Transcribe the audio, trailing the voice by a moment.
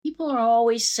people are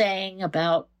always saying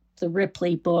about the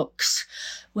Ripley books,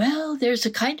 well, there's a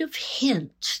kind of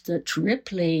hint that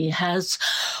Ripley has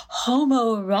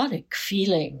homoerotic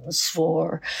feelings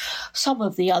for some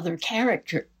of the other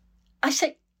characters. I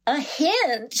say, a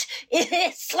hint?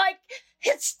 It's like,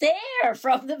 it's there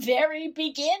from the very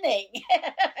beginning.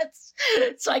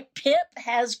 It's like Pip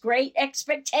has great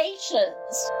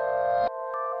expectations.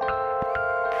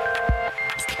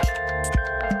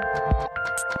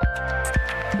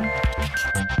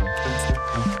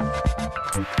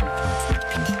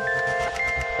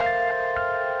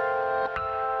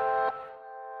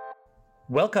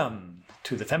 Welcome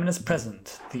to The Feminist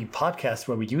Present, the podcast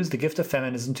where we use the gift of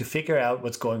feminism to figure out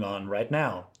what's going on right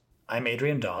now. I'm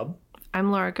Adrian Daub.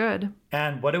 I'm Laura Good.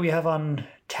 And what do we have on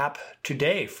tap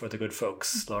today for the good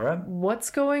folks, Laura? What's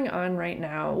going on right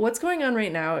now? What's going on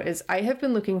right now is I have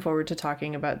been looking forward to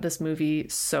talking about this movie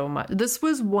so much. This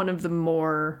was one of the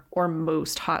more or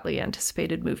most hotly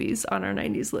anticipated movies on our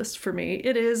 90s list for me.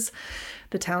 It is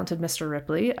The Talented Mr.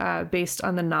 Ripley, based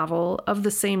on the novel of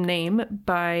the same name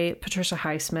by Patricia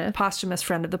Highsmith, posthumous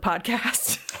friend of the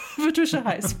podcast, Patricia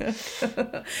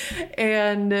Highsmith.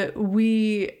 And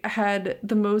we had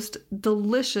the most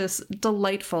delicious,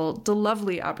 delightful,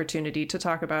 lovely opportunity to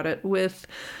talk about it with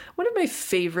one of my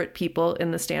favorite people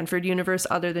in the Stanford universe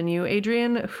other than you,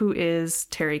 Adrian, who is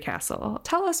Terry Castle.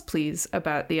 Tell us, please,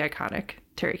 about the iconic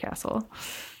Terry Castle.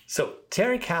 So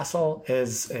Terry Castle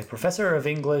is a professor of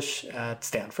English at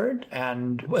Stanford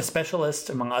and a specialist,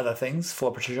 among other things, for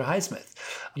Patricia Highsmith.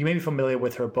 You may be familiar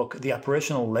with her book, The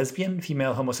Operational Lesbian,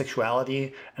 Female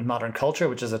Homosexuality and Modern Culture,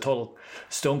 which is a total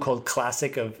stone-cold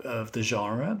classic of the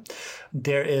genre.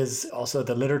 There is also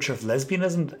The Literature of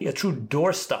Lesbianism, a true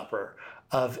doorstopper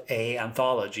of a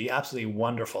anthology, absolutely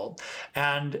wonderful,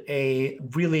 and a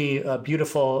really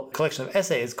beautiful collection of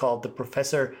essays called The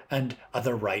Professor and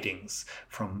Other Writings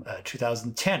from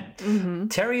 2010. Mm-hmm.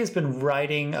 Terry has been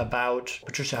writing about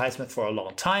Patricia Highsmith for a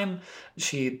long time.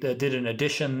 She did an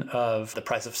edition of The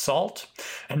Price of Salt,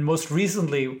 and most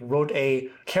recently wrote a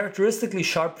characteristically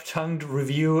sharp-tongued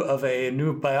review of a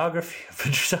new biography of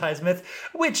Patricia Highsmith,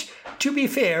 which, to be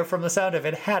fair, from the sound of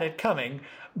it, had it coming,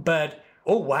 but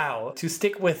oh, wow. To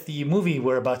stick with the movie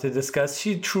we're about to discuss,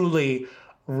 she truly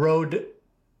rode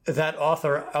that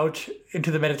author out into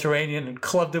the Mediterranean and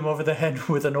clubbed him over the head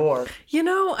with an oar. You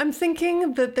know, I'm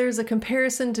thinking that there's a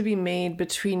comparison to be made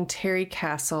between Terry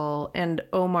Castle and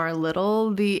Omar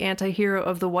Little, the anti-hero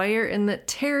of The Wire, in that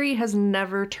Terry has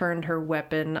never turned her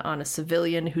weapon on a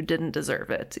civilian who didn't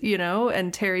deserve it, you know?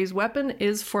 And Terry's weapon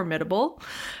is formidable.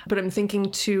 But I'm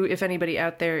thinking, too, if anybody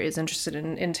out there is interested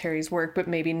in Terry's work, but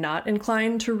maybe not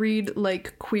inclined to read,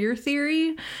 like, queer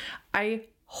theory, I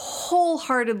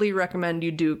wholeheartedly recommend you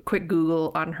do a quick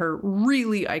Google on her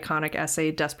really iconic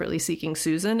essay, Desperately Seeking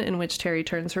Susan, in which Terry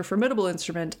turns her formidable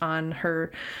instrument on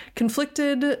her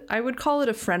conflicted, I would call it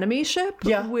a frenemy-ship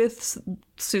with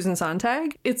Susan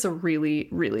Sontag. It's a really,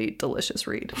 really delicious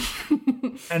read.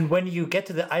 And when you get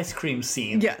to the ice cream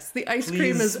scene... Yes, the ice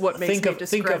cream is what makes me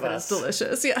describe it as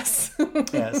delicious, yes.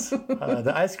 Yes.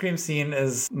 The ice cream scene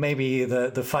is maybe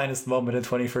the finest moment in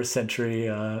 21st century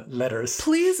letters.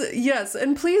 Please, yes,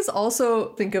 and please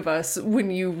also think of us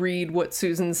when you read what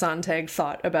Susan Sontag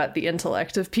thought about the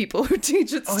intellect of people who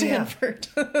teach at Stanford.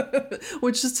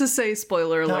 Which is to say,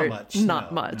 spoiler alert,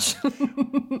 not much.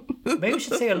 Maybe we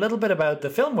should say a little bit about the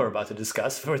film we're about to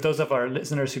discuss for those of our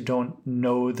listeners who don't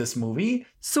know this movie.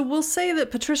 So we'll say that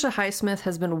Patricia Highsmith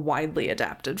has been widely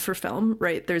adapted for film,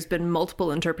 right? There's been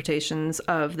multiple interpretations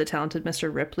of The Talented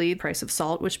Mr. Ripley, Price of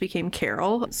Salt, which became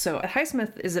Carol. So at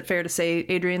Highsmith, is it fair to say,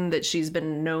 Adrian, that she's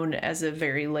been known as a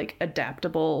very,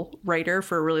 adaptable writer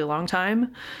for a really long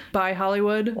time by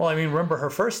Hollywood? Well, I mean, remember her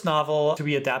first novel to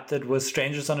be adapted was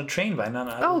Strangers on a Train by none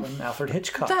other than Alfred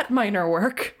Hitchcock. That minor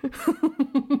work.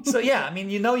 So yeah, I mean,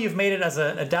 you know you've made it as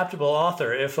an adaptable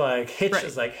author if Hitch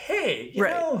is like, hey, you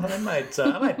know,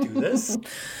 I might do this.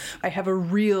 I have a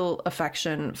real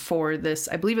affection for this,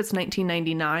 I believe it's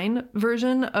 1999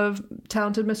 version of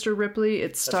Talented Mr. Ripley.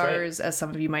 It stars, as some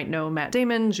of you might know, Matt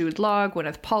Damon, Jude Law,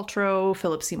 Gwyneth Paltrow,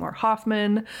 Philip Seymour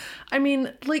Hoffman. I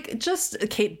mean, just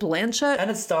Cate Blanchett. And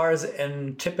it stars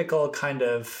in typical kind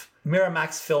of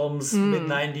Miramax Films,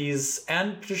 mid-90s,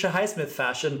 and Patricia Highsmith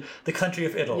fashion, The Country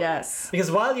of Italy. Yes.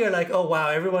 Because while you're like, oh wow,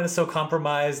 everyone is so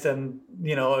compromised and,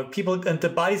 you know, people and the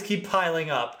bodies keep piling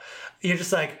up, you're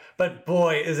just like, but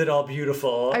boy, is it all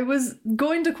beautiful. I was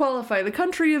going to qualify The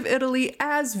Country of Italy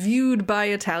as viewed by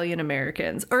Italian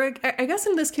Americans. Or I guess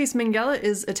in this case, Minghella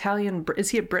is Italian.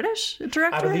 Is he a British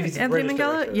director? I believe he's a Anthony British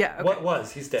Minghella? director. Yeah. Okay. What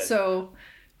was? He's dead. So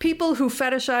people who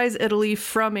fetishize Italy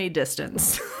from a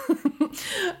distance.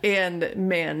 And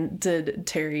man, did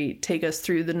Terry take us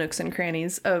through the nooks and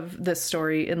crannies of this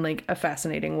story in like a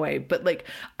fascinating way. But like,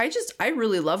 I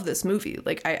really love this movie.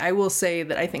 Like, I will say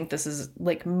that I think this is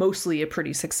like mostly a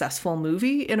pretty successful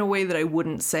movie in a way that I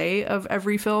wouldn't say of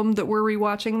every film that we're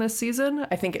rewatching this season.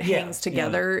 I think it hangs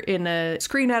together in a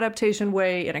screen adaptation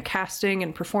way, in a casting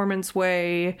and performance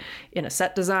way, in a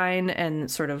set design and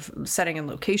sort of setting and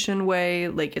location way.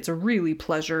 Like, it's a really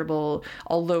pleasurable,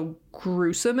 although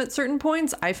gruesome at certain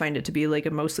points, I find it to be like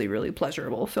a mostly really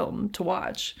pleasurable film to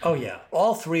watch. Oh yeah.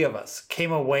 All three of us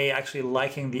came away actually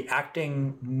liking the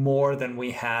acting more than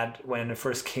we had when it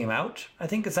first came out. I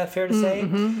think, is that fair to say?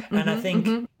 And I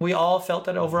think we all felt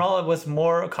that overall it was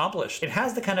more accomplished. It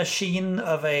has the kind of sheen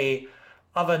of a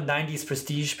 90s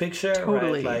prestige picture.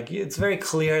 Totally. Right? Like, it's very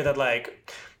clear that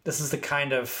like this is the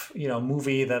kind of,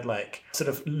 movie that like sort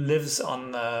of lives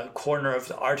on the corner of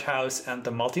the art house and the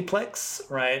multiplex,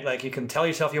 right? Like, you can tell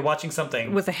yourself you're watching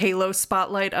something with a halo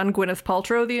spotlight on Gwyneth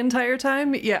Paltrow the entire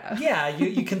time. Yeah. Yeah,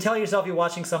 you can tell yourself you're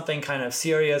watching something kind of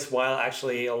serious while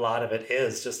actually a lot of it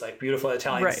is just like beautiful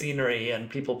Italian scenery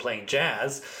and people playing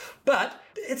jazz. But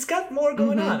it's got more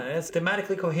going on, and it's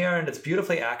thematically coherent. It's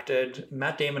beautifully acted.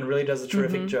 Matt Damon really does a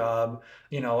terrific job,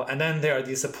 and then there are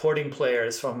these supporting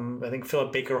players from, I think,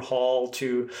 Philip Baker Hall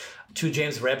to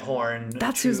James Rebhorn.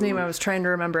 That's whose name I was trying to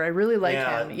remember. I really like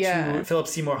him. Yeah. To Philip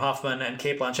Seymour Hoffman and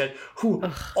Cate Blanchett, who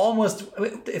almost,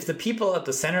 if the people at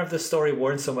the center of the story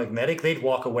weren't so magnetic, they'd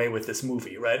walk away with this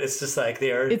movie, right? It's just like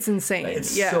it's insane. It's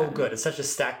so good. It's such a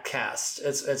stacked cast.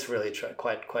 It's really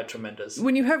quite tremendous.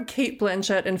 When you have Cate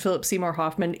Blanchett and Philip Seymour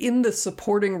Hoffman in the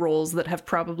supporting roles that have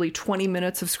probably 20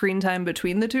 minutes of screen time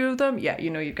between the two of them,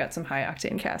 you've got some high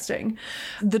octane casting.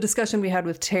 The discussion we had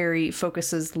with Terry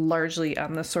focuses largely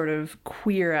on the sort of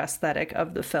queer aesthetic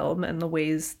of the film and the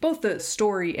ways both the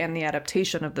story and the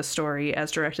adaptation of the story,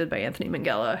 as directed by Anthony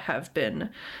Minghella, have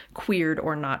been queered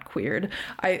or not queered.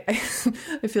 I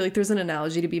feel like there's an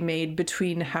analogy to be made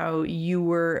between how you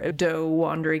were a doe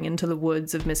wandering into the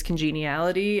woods of Miss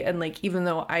Congeniality, and like, even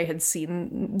though I had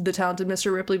seen The Talented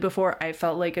Mr. Ripley before, I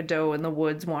felt like a doe in the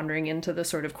woods wandering into the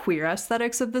sort of queer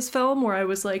aesthetics of this film, where I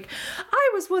was like,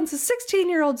 I was once a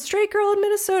 16-year-old straight girl in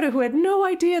Minnesota who had no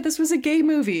idea this was a gay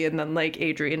movie, and then like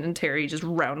Adrian and Terry just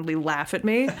roundly laugh at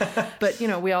me. But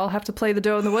we all have to play the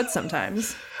doe in the woods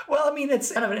sometimes. Well, I mean,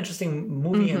 it's kind of an interesting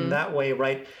movie in that way,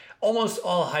 right? Almost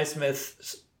all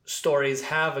Highsmith stories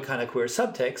have a kind of queer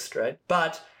subtext, right?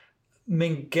 But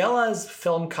Minghella's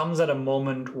film comes at a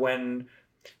moment when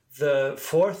the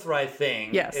forthright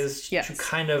thing is to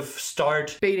kind of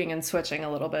start baiting and switching a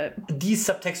little bit,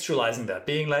 desubtextualizing that,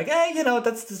 being like, hey,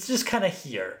 that's just kind of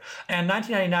here. And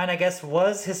 1999, I guess,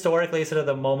 was historically sort of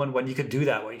the moment when you could do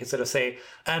that, where you could sort of say,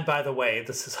 and by the way,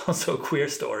 this is also a queer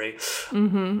story.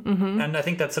 And I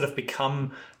think that's sort of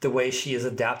become the way she is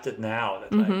adapted now,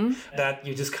 that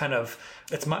you just kind of,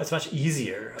 it's much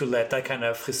easier to let that kind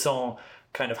of frisson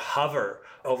kind of hover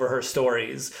over her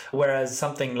stories, whereas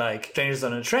something like Strangers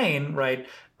on a Train, right,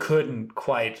 couldn't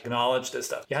quite acknowledge this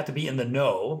stuff. You had to be in the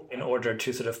know in order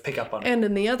to sort of pick up on it. And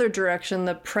in the other direction,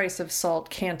 The Price of Salt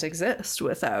can't exist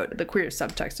without the queer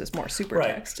subtext is more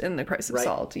supertext in The Price of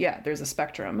Salt. Yeah, there's a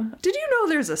spectrum. Did you know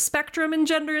there's a spectrum in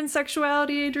gender and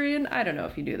sexuality, Adrian? I don't know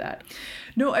if you do that.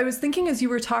 No, I was thinking as you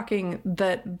were talking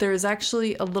that there's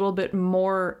actually a little bit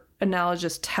more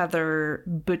analogous tether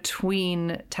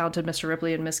between Talented Mr.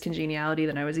 Ripley and Miss Congeniality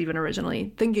than I was even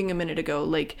originally thinking a minute ago.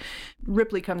 Like,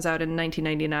 Ripley comes out in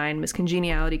 1999, Miss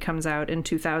Congeniality comes out in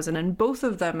 2000, and both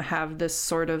of them have this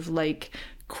sort of like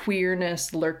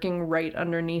queerness lurking right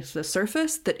underneath the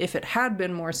surface that, if it had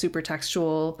been more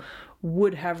supertextual,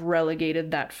 would have relegated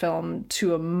that film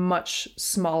to a much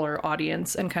smaller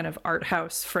audience and kind of art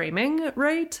house framing,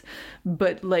 right?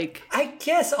 But like, I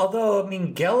guess, although, I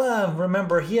mean, Minghella,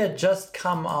 remember, he had just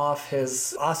come off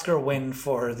his Oscar win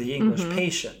for The English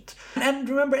Patient. And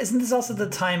remember, isn't this also the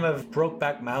time of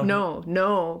Brokeback Mountain?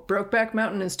 No. Brokeback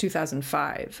Mountain is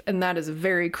 2005. And that is a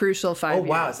very crucial 5 years. Oh,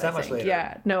 wow. It's that much later.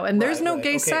 Yeah. No, and there's no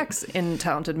gay sex in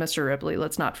Talented Mr. Ripley.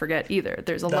 Let's not forget either.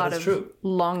 There's a lot of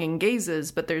longing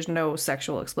gazes, but there's no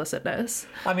sexual explicitness.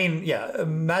 I mean,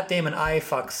 Matt Damon eye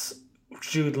fucks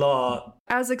Jude Law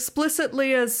as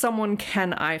explicitly as someone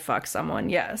can eye fuck someone,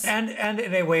 yes. And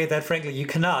in a way that, frankly, you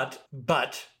cannot,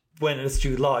 but when it's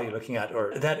Jude Law you're looking at,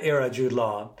 or that era Jude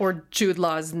Law. Or Jude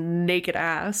Law's naked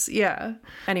ass, yeah.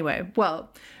 Anyway,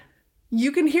 well,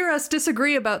 you can hear us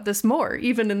disagree about this more,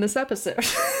 even in this episode.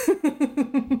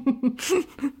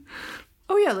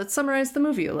 Oh yeah, let's summarize the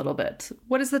movie a little bit.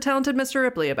 What is The Talented Mr.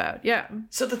 Ripley about? Yeah.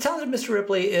 So The Talented Mr.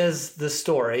 Ripley is the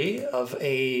story of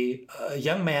a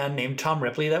young man named Tom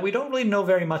Ripley that we don't really know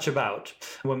very much about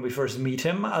when we first meet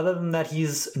him, other than that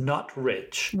he's not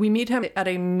rich. We meet him at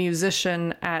a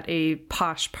musician at a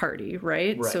posh party,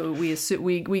 right? So we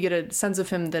get a sense of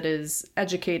him that is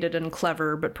educated and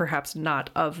clever, but perhaps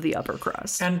not of the upper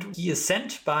crust. And he is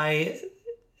sent by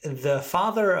the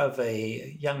father of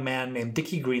a young man named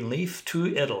Dickie Greenleaf to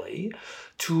Italy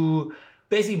to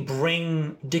basically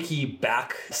bring Dickie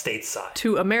back stateside.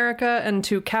 To America and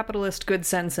to capitalist good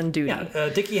sense and duty. Yeah,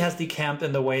 Dickie has decamped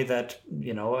in the way that,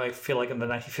 I feel like in the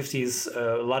 1950s,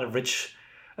 a lot of rich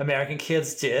American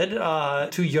kids did,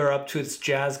 to Europe, to its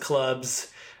jazz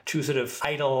clubs, to sort of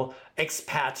idle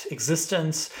expat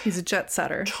existence. He's a jet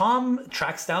setter. Tom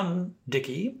tracks down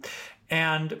Dickie.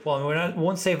 And, well, we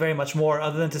won't say very much more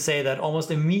other than to say that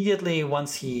almost immediately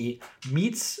once he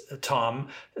meets Tom,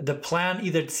 the plan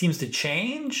either seems to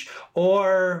change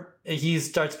or he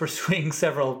starts pursuing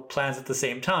several plans at the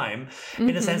same time,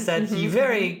 in a sense that he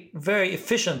very, very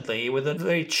efficiently, with a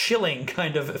very chilling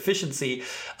kind of efficiency,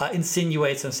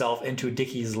 insinuates himself into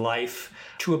Dickie's life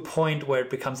to a point where it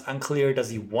becomes unclear, does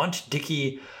he want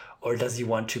Dickie or does he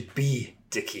want to be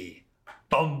Dickie?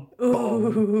 Bum,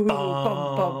 bum,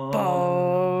 bum,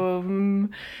 bum.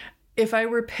 If I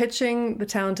were pitching The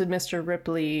Talented Mr.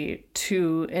 Ripley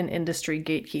to an industry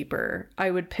gatekeeper,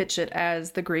 I would pitch it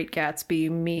as The Great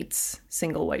Gatsby meets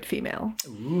Single White Female.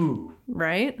 Ooh.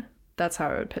 Right? That's how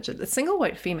I would pitch it. The Single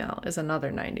White Female is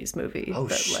another 90s movie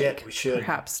that we should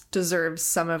perhaps deserves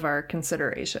some of our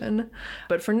consideration.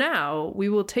 But for now, we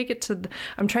will take it to...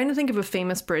 I'm trying to think of a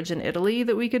famous bridge in Italy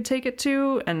that we could take it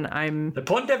to, and I'm... The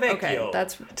Ponte Vecchio.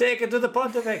 Okay, Take it to the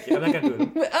Ponte Vecchio. I'm not going to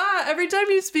do it. Every time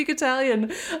you speak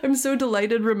Italian, I'm so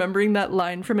delighted remembering that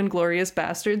line from Inglourious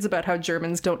Bastards about how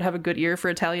Germans don't have a good ear for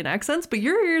Italian accents, but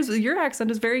your accent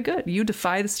is very good. You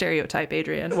defy the stereotype,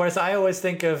 Adrian. Whereas I always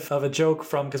think of a joke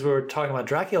from... Because we were talking about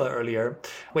Dracula earlier.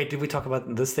 Wait, did we talk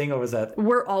about this thing or was that...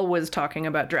 We're always talking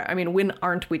about Dracula. I mean, when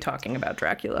aren't we talking about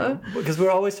Dracula? Because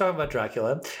we're always talking about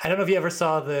Dracula. I don't know if you ever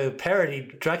saw the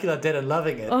parody Dracula Dead and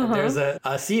Loving It. And there's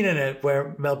a scene in it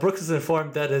where Mel Brooks is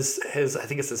informed that his I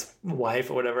think it's his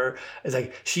wife or whatever, is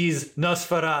like, she's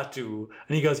Nosferatu.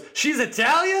 And he goes, she's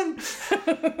Italian?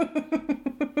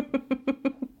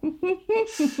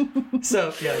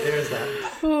 So, yeah, there's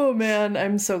that. Oh, man,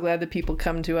 I'm so glad that people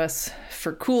come to us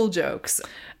for cool jokes.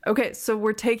 Okay, so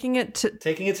we're taking it to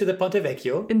the Ponte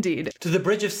Vecchio. Indeed. To the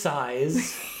Bridge of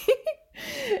Sighs.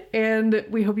 And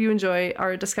we hope you enjoy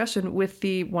our discussion with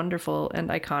the wonderful and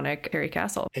iconic Terry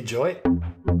Castle. Enjoy.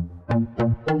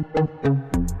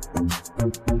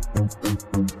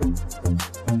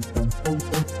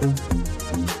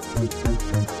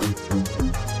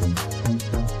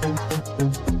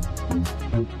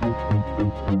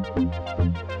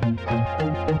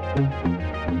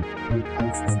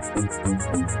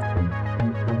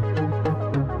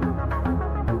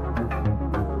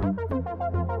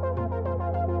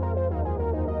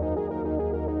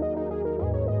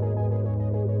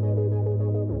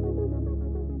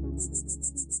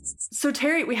 So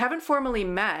Terry, we haven't formally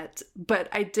met, but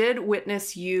I did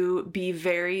witness you be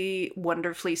very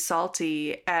wonderfully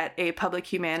salty at a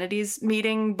public humanities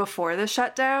meeting before the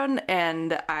shutdown,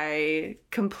 and I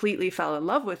completely fell in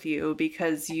love with you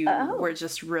because you were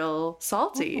just real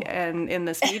salty. And in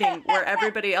this meeting where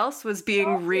everybody else was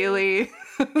being really...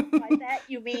 By that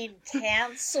you mean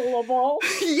cancelable?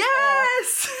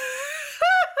 Yes!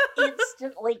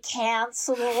 Instantly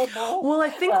cancelable. Well, I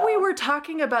think we were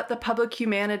talking about the public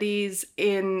humanities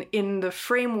in the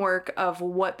framework of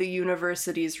what the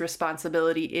university's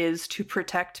responsibility is to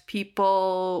protect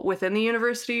people within the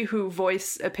university who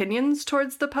voice opinions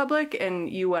towards the public, and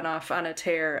you went off on a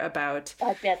tear about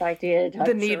I bet I did.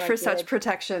 the need for such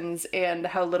protections and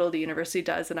how little the university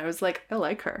does, and I was like, I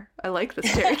like her. I like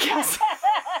this Terry Castle.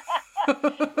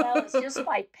 Well, it's just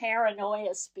my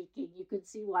paranoia speaking. You can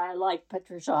see why I like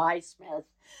Patricia Highsmith.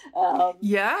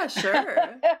 Yeah,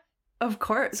 sure. Of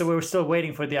course. So we were still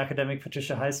waiting for the academic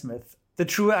Patricia Highsmith. The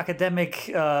true academic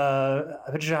Patricia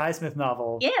Highsmith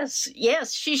novel.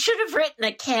 Yes. She should have written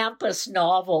a campus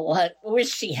novel. I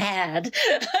wish she had.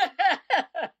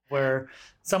 Where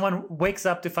someone wakes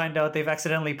up to find out they've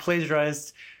accidentally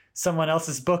plagiarized someone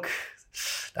else's book.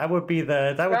 That would be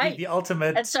the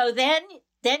ultimate. And so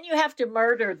then you have to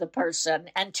murder the person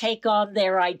and take on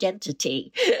their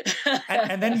identity.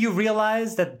 and then you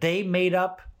realize that they made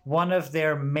up one of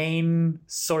their main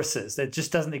sources that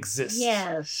just doesn't exist.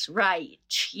 Yes, right.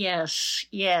 Yes.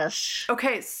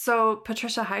 Okay, so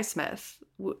Patricia Highsmith,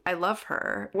 I love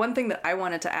her. One thing that I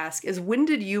wanted to ask is, when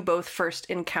did you both first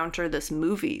encounter this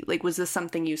movie? Like, was this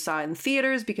something you saw in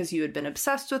theaters because you had been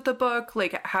obsessed with the book?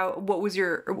 Like, what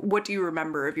do you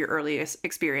remember of your earliest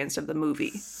experience of the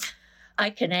movie? I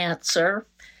can answer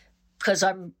because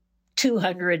I'm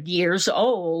 200 years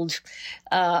old.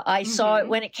 I saw it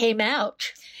when it came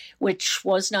out, which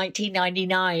was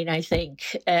 1999, I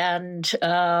think. And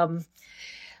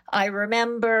I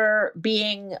remember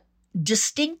being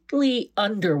distinctly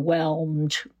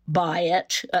underwhelmed by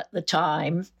it at the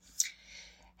time.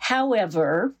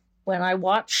 However, when I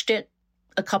watched it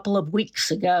a couple of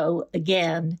weeks ago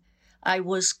again, I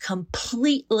was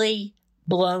completely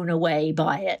blown away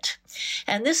by it.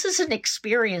 And this is an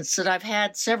experience that I've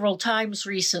had several times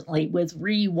recently with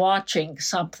rewatching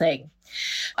something.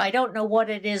 I don't know what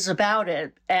it is about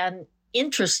it. And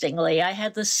interestingly, I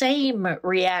had the same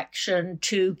reaction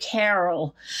to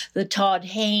Carol, the Todd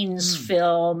Haynes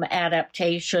film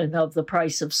adaptation of The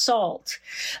Price of Salt,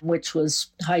 which was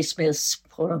Highsmith's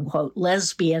quote-unquote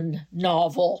lesbian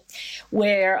novel,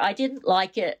 where I didn't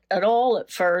like it at all at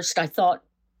first. I thought,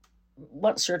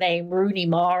 what's her name, Rooney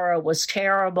Mara, was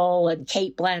terrible, and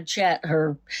Cate Blanchett,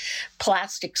 her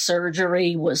plastic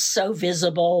surgery was so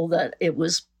visible that it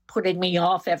was putting me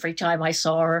off every time I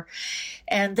saw her.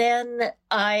 And then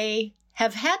I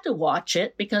have had to watch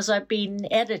it because I've been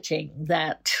editing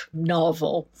that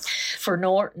novel for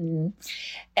Norton,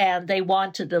 and they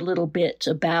wanted a little bit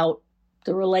about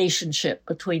the relationship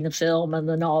between the film and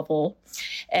the novel.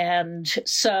 And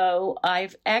so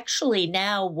I've actually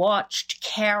now watched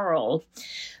Carol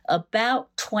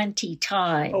about 20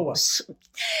 times. Oh, wow.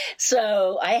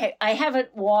 So I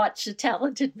haven't watched The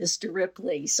Talented Mr.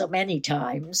 Ripley so many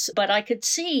times, but I could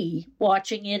see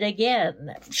watching it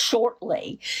again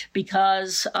shortly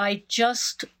because I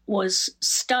just was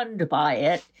stunned by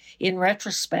it in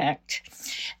retrospect.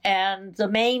 And the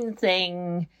main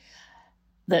thing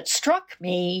that struck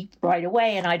me right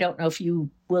away, and I don't know if you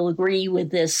will agree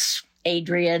with this,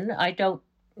 Adrian, I don't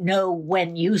know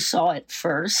when you saw it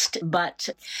first, but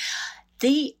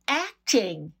the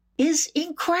acting is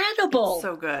incredible. It's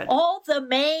so good. All the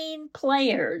main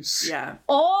players. Yeah.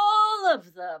 All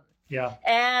of them. Yeah.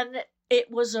 And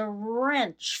it was a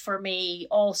wrench for me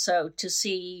also to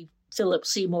see Philip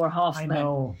Seymour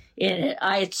Hoffman in it.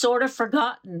 I had sort of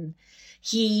forgotten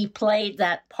he played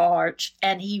that part,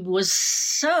 and he was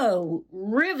so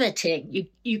riveting.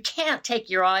 You can't take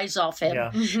your eyes off him,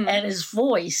 and his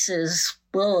voice is,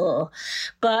 ugh.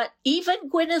 But even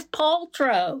Gwyneth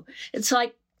Paltrow, it's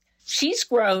like, she's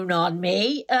grown on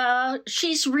me.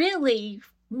 She's really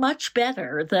much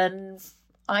better than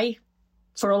I,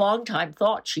 for a long time,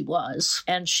 thought she was.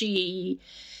 And she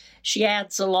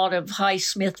adds a lot of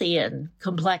Highsmithian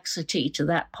complexity to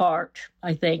that part,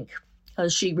 I think,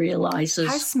 because she realizes...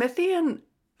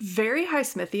 Very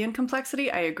Highsmithian complexity.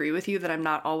 I agree with you that I'm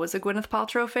not always a Gwyneth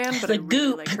Paltrow fan, but I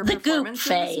really like her performance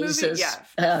in this movie.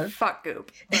 Yeah, fuck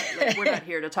Goop. But, like, we're not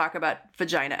here to talk about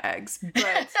vagina eggs.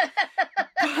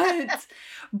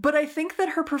 But I think that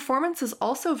her performance is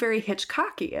also very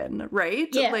Hitchcockian, right?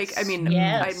 Yes. Like, I mean,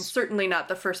 I'm certainly not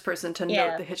the first person to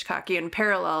note the Hitchcockian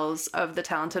parallels of The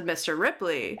Talented Mr.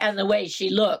 Ripley. And the way she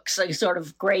looks, like sort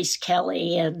of Grace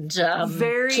Kelly and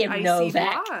very Kim icy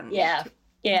Novak. Blonde. Yeah.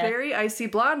 Very icy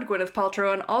blonde Gwyneth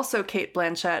Paltrow, and also Cate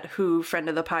Blanchett, who friend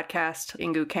of the podcast,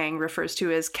 Ingu Kang, refers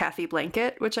to as Kathy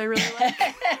Blanket, which I really like.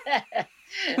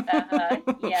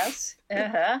 Yes.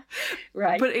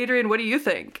 Right. But Adrian, what do you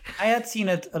think? I had seen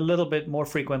it a little bit more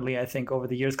frequently, I think, over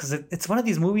the years, because it's one of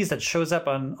these movies that shows up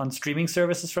on streaming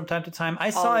services from time to time.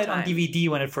 I saw it on DVD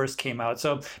when it first came out,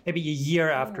 so maybe a year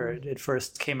after it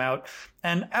first came out.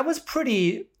 And I was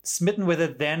pretty smitten with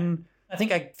it then. I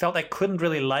think I felt I couldn't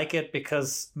really like it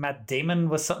because Matt Damon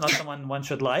was not someone one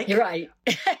should like. You're right.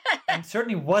 And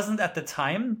certainly wasn't at the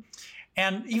time.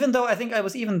 And even though I think I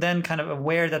was even then kind of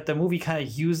aware that the movie kind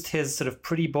of used his sort of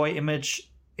pretty boy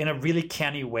image in a really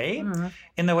canny way,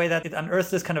 in the way that it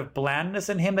unearthed this kind of blandness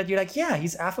in him that you're like, yeah,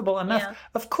 he's affable enough. Yeah.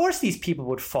 Of course these people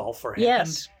would fall for him.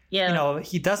 Yes. And, you know,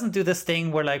 he doesn't do this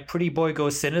thing where like pretty boy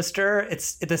goes sinister.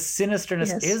 It's the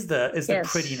sinisterness is the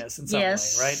prettiness in some way,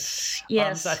 right?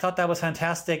 Yes. So I thought that was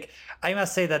fantastic. I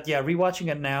must say that, rewatching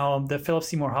it now, the Philip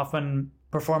Seymour Hoffman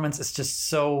performance is just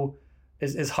so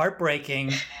is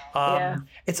heartbreaking.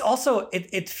 It's also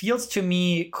it feels to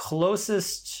me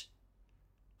closest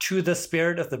to the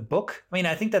spirit of the book. I mean,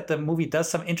 I think that the movie does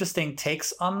some interesting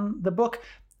takes on the book.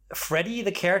 Freddie,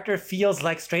 the character, feels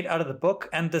like straight out of the book.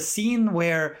 And the scene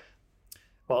where,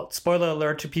 well, spoiler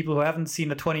alert to people who haven't seen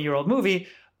a 20-year-old movie,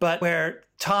 but where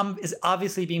Tom is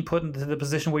obviously being put into the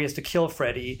position where he has to kill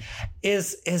Freddie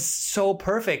is so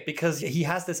perfect because he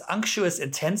has this unctuous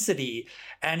intensity,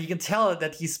 and you can tell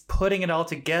that he's putting it all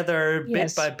together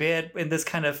bit by bit in this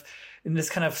kind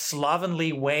of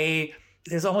slovenly way.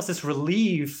 There's almost this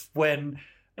relief when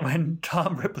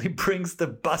Tom Ripley brings the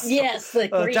bust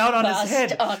down on his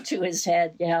head. Onto his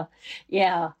head,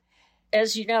 yeah.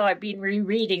 As you know, I've been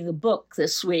rereading the book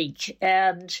this week,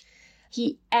 and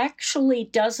he actually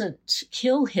doesn't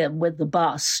kill him with the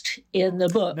bust in the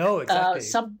book. No, exactly.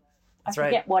 I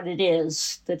forget what it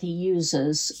is that he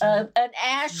uses. An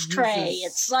ashtray.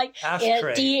 It's like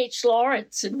D.H.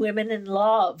 Lawrence in Women in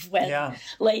Love when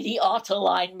Lady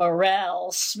Ottoline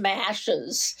Morell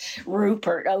smashes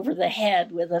Rupert over the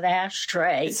head with an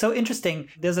ashtray. It's so interesting.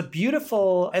 There's a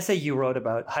beautiful essay you wrote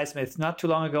about Highsmith not too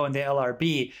long ago in the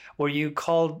LRB where you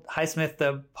called Highsmith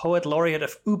the poet laureate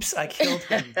of Oops, I Killed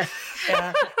Him.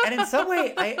 And in some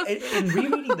way, in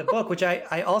rereading the book, which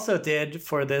I also did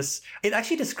for this, it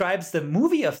actually describes the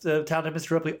movie of The Talented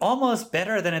Mr. Ripley almost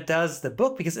better than it does the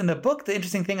book, because in the book, the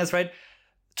interesting thing is, right,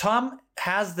 Tom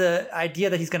has the idea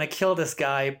that he's going to kill this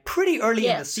guy pretty early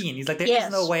in the scene. He's like, there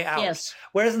is no way out. Yes.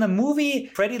 Whereas in the movie,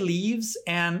 Freddie leaves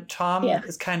and Tom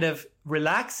is kind of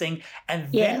relaxing.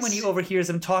 And then when he overhears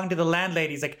him talking to the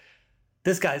landlady, he's like,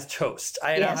 this guy's toast.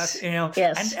 I don't have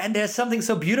to, and there's something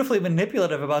so beautifully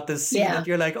manipulative about this scene that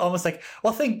you're like, almost like,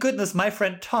 well, thank goodness my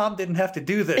friend Tom didn't have to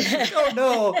do this. Like, oh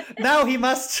no, now he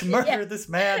must murder this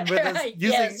man with his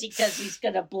using... Yes, because he's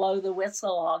going to blow the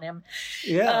whistle on him.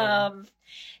 I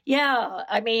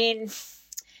mean,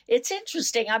 it's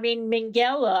interesting. I mean,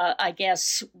 Minghella, I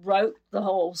guess, wrote the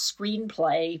whole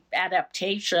screenplay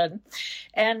adaptation,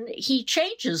 and he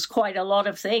changes quite a lot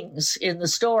of things in the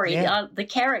story. The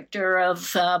character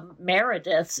of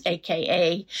Meredith,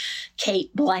 a.k.a.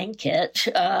 Kate Blanket,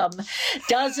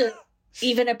 doesn't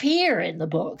even appear in the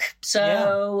book.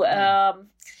 So, I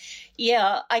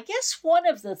guess one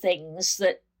of the things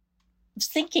that,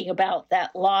 thinking about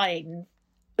that line,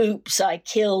 oops, I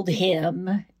killed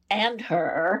him and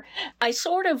her, I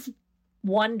sort of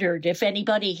wondered if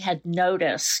anybody had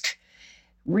noticed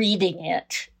reading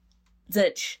it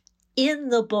that in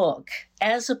the book,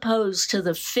 as opposed to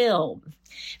the film,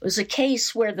 it was a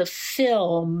case where the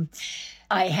film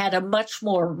I had a much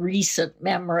more recent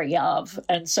memory of,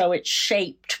 and so it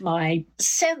shaped my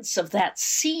sense of that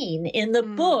scene. In the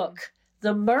book,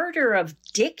 the murder of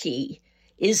Dickie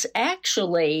is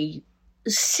actually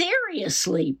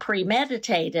seriously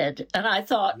premeditated, and I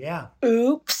thought,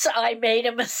 oops, I made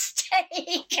a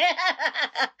mistake.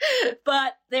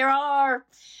 But there are,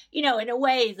 in a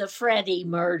way, the Freddie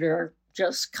murder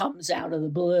just comes out of the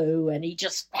blue, and he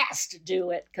just has to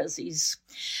do it because he's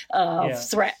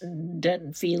threatened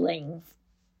and feeling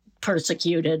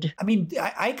persecuted. I mean,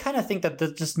 I kind of think that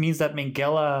this just means that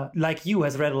Minghella, like you,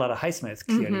 has read a lot of Highsmith,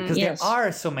 clearly, because there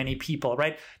are so many people,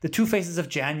 right? The Two Faces of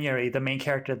January, the main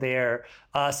character there,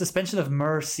 Suspension of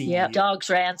Mercy. Dog's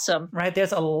Ransom. Right?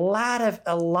 There's a lot of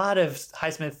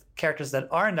Highsmith characters that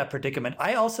are in that predicament.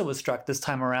 I also was struck this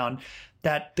time around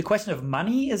that the question of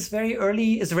money is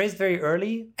raised very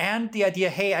early. And the idea,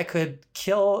 hey, I could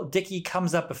kill Dickie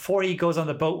comes up before he goes on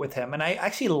the boat with him. And I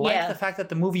actually like the fact that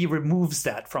the movie removes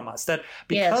that from us. That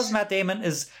because Matt Damon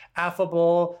is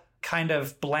affable, kind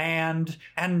of bland,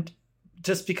 and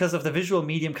just because of the visual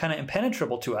medium kind of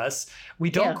impenetrable to us,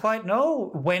 we don't quite know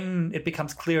when it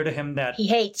becomes clear to him that... he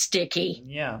hates Dickie.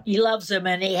 Yeah. He loves him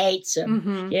and he hates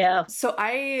him. Yeah. So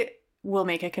I will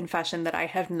make a confession that I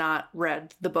have not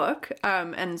read the book.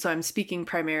 And so I'm speaking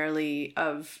primarily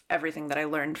of everything that I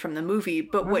learned from the movie.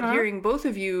 But what hearing both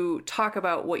of you talk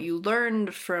about what you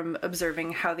learned from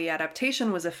observing how the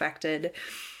adaptation was affected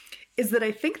is that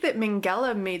I think that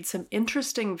Minghella made some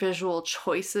interesting visual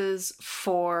choices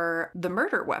for the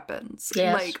murder weapons.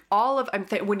 Yes. Like all of,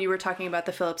 when you were talking about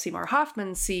the Philip Seymour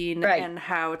Hoffman scene and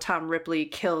how Tom Ripley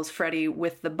kills Freddie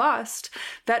with the bust,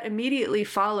 that immediately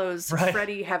follows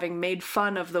Freddie having made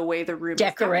fun of the way the room is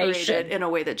decorated in a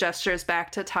way that gestures back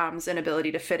to Tom's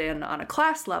inability to fit in on a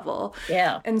class level.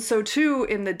 Yeah. And so too,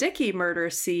 in the Dickie murder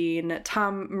scene,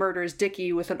 Tom murders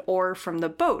Dickie with an oar from the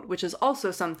boat, which is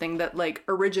also something that like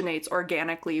originates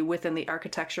organically within the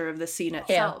architecture of the scene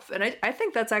itself. And I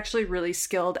think that's actually really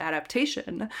skilled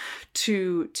adaptation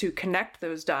to connect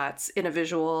those dots in a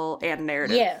visual and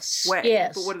narrative way.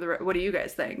 Yes. But what do you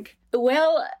guys think?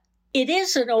 Well, it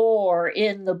is an oar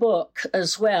in the book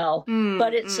as well,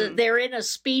 but they're in a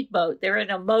speedboat. They're in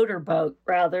a motorboat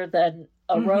rather than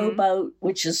a rowboat,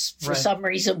 which is for some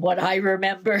reason what I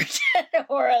remembered,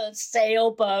 or a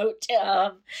sailboat.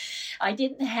 I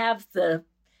didn't have the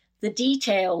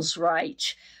details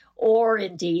right, or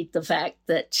indeed the fact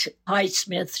that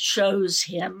Highsmith shows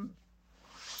him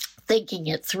thinking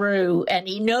it through, and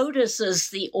he notices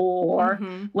the oar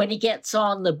when he gets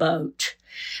on the boat.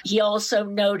 He also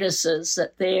notices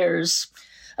that there's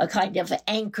a kind of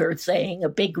anchor thing, a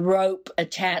big rope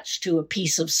attached to a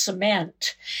piece of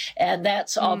cement. And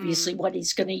that's obviously what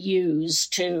he's going to use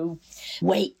to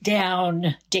weight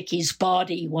down Dickie's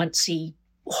body once he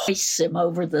hoists him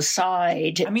over the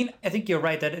side. I mean, I think you're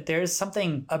right that there is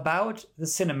something about the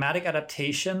cinematic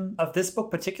adaptation of this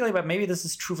book particularly, but maybe this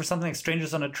is true for something like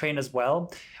Strangers on a Train as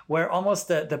well, where almost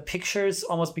the pictures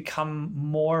almost become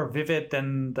more vivid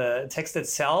than the text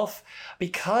itself.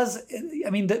 Because, I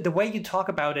mean, the way you talk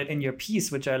about it in your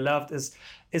piece, which I loved,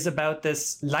 is about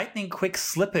this lightning quick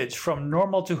slippage from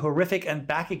normal to horrific and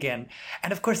back again.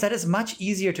 And of course, that is much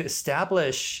easier to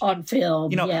establish on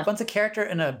film. Once a character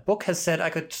in a book has said, I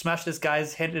could smash this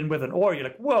guy's head in with an oar, you're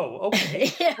like, whoa,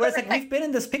 okay. Whereas like we've been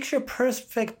in this picture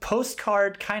perfect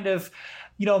postcard kind of,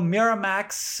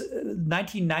 Miramax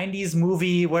 1990s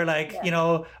movie where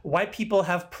white people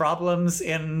have problems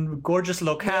in gorgeous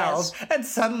locales, and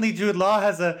suddenly Jude Law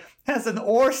has an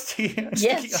oar sticking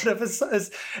out of his,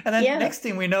 and then next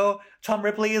thing we know, Tom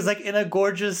Ripley is like in a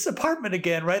gorgeous apartment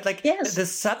again, right? Like the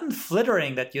sudden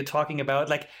flittering that you're talking about,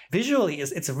 like visually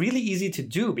it's really easy to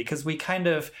do because we kind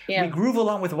of we groove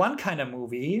along with one kind of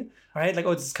movie, right? Like,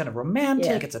 oh, it's kind of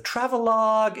romantic, it's a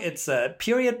travelogue, it's a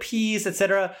period piece,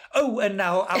 etc. Oh, and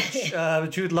now, ouch,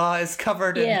 Jude Law is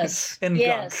covered in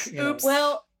gunk. Oops.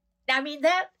 Well, I mean,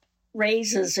 that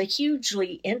raises a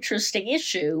hugely interesting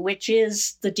issue, which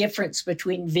is the difference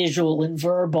between visual and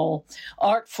verbal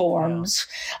art forms,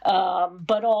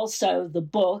 but also the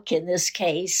book in this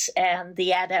case and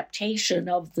the adaptation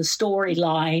of the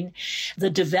storyline, the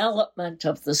development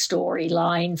of the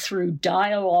storyline through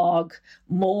dialogue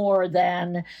more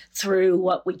than through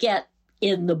what we get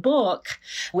in the book,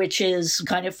 which is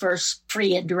kind of first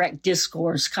free and direct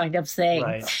discourse kind of thing.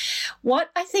 Right. What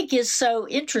I think is so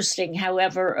interesting,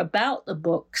 however, about the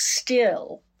book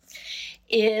still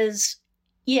is,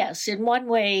 yes, in one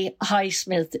way,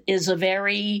 Highsmith is a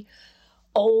very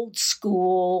old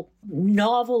school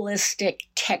novelistic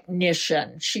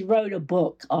technician. She wrote a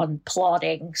book on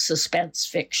plotting suspense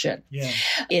fiction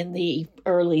in the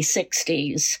early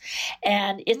 60s.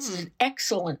 And it's an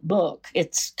excellent book.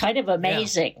 It's kind of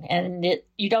amazing. And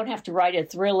you don't have to write a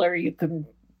thriller. You can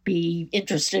be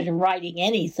interested in writing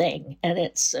anything. And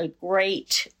it's a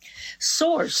great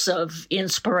source of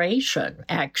inspiration,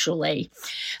 actually.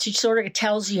 She sort of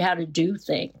tells you how to do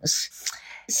things.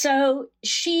 So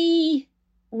she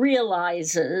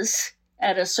realizes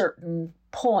at a certain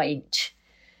point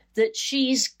that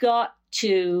she's got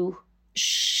to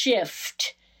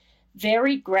shift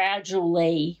very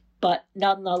gradually, but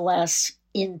nonetheless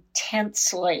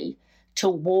intensely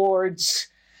towards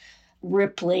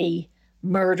Ripley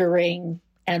murdering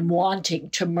and wanting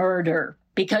to murder,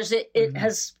 because it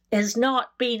has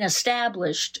not been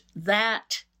established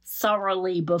that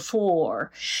thoroughly before.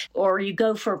 Or you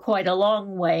go for quite a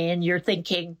long way and you're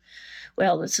thinking,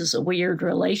 well, this is a weird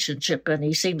relationship, and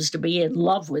he seems to be in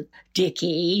love with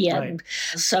Dickie, and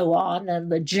so on. And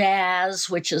the jazz,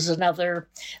 which is another,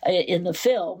 in the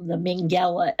film, the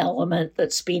Minghella element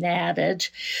that's been added.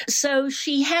 So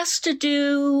she has to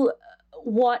do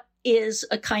what is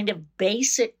a kind of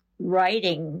basic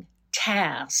writing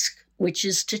task, which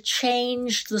is to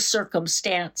change the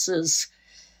circumstances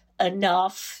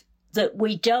enough that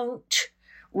we don't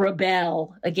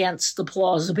rebel against the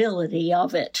plausibility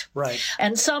of it. Right.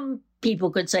 And some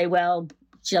people could say, well,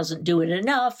 she doesn't do it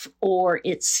enough, or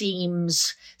it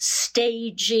seems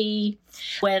stagey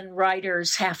when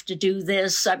writers have to do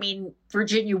this. I mean,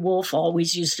 Virginia Woolf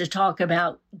always used to talk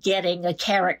about getting a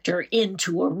character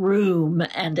into a room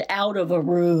and out of a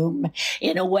room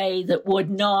in a way that would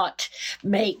not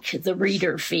make the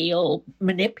reader feel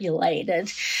manipulated.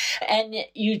 And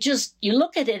you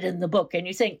look at it in the book and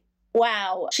you think,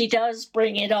 wow, she does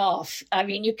bring it off. I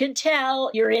mean, you can tell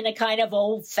you're in a kind of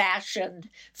old-fashioned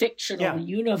fictional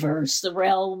universe, the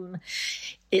realm,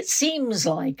 it seems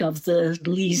like, of the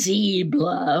lisible,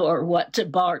 or what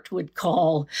Barthes would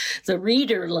call the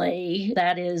readerly,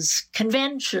 that is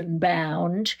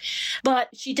convention-bound, but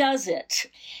she does it.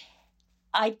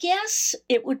 I guess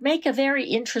it would make a very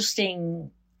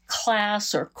interesting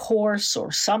class or course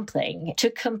or something to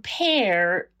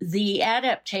compare the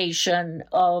adaptation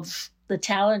of The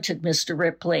Talented Mr.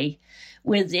 Ripley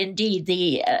with, indeed,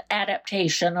 the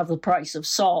adaptation of The Price of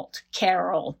Salt,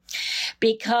 Carol,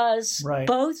 because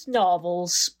both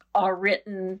novels are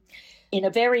written in a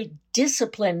very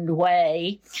disciplined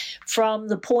way from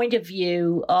the point of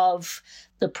view of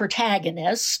the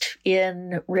protagonist.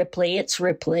 In Ripley, it's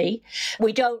Ripley.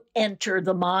 We don't enter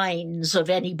the minds of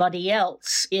anybody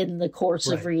else in the course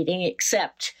of reading,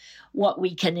 except what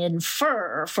we can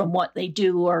infer from what they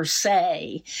do or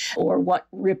say, or what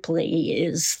Ripley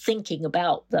is thinking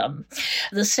about them.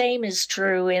 The same is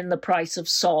true in The Price of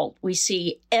Salt. We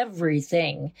see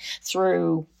everything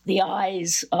through the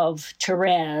eyes of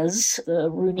Therese, the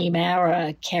Rooney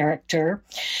Mara character.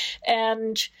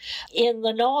 And in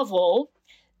the novel,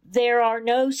 there are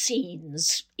no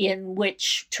scenes in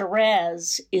which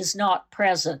Therese is not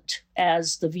present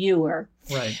as the viewer.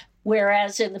 Right.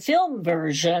 Whereas in the film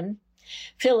version,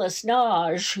 Phyllis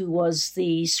Nage, who was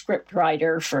the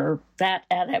scriptwriter for that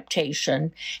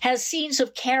adaptation, has scenes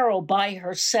of Carol by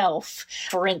herself,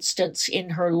 for instance,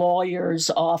 in her lawyer's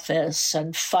office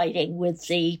and fighting with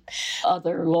the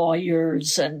other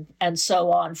lawyers and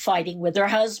so on, fighting with her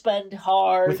husband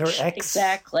hard. With her ex.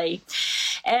 Exactly.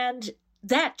 And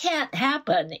that can't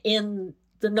happen in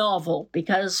the novel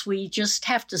because we just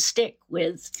have to stick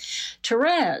with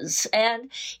Therese.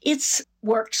 And it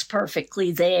works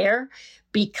perfectly there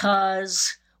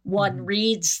because one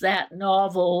reads that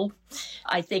novel.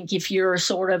 I think if you're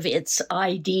sort of its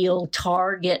ideal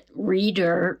target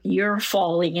reader, you're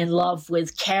falling in love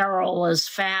with Carol as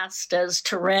fast as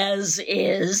Therese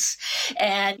is.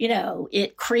 And, you know,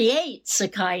 it creates a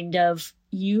kind of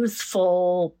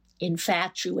youthful,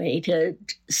 infatuated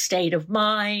state of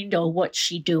mind. Oh, what's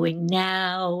she doing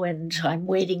now? And I'm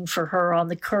waiting for her on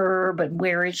the curb. And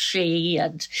where is she?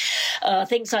 And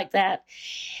things like that.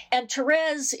 And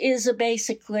Therese is a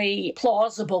basically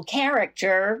plausible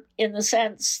character in the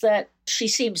sense that she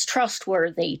seems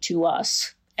trustworthy to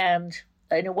us and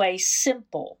in a way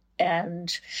simple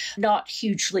and not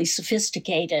hugely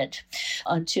sophisticated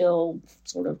until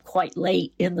sort of quite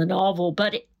late in the novel.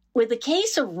 But with the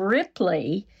case of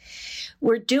Ripley,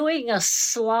 we're doing a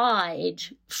slide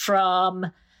from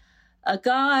a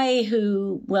guy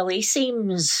who, well, he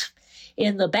seems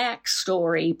in the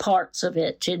backstory parts of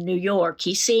it in New York,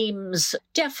 he seems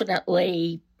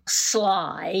definitely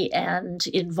sly and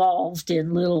involved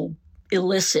in little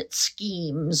illicit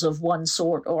schemes of one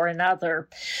sort or another,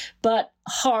 but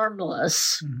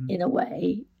harmless in a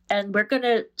way. And we're going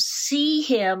to see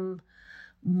him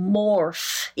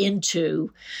morph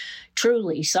into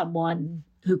truly someone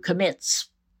who commits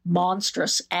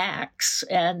monstrous acts,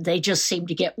 and they just seem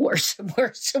to get worse and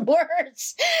worse and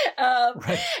worse.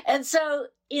 And so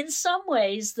in some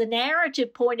ways, the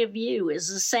narrative point of view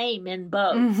is the same in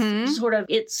both. Sort of,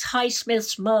 it's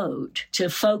Highsmith's mode to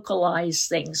focalize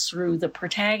things through the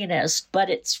protagonist,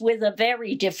 but it's with a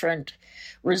very different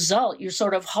result. You're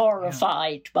sort of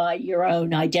horrified by your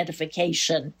own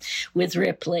identification with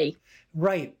Ripley.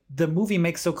 Right. The movie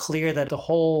makes so clear that the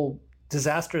whole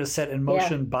disaster is set in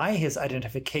motion by his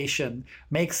identification,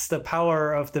 makes the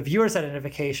power of the viewer's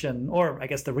identification, or I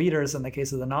guess the readers in the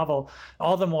case of the novel,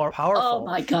 all the more powerful. Oh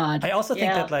my God. I also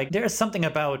think that like there is something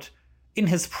about in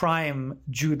his prime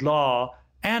Jude Law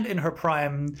and in her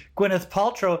prime Gwyneth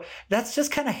Paltrow, that's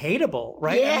just kind of hateable,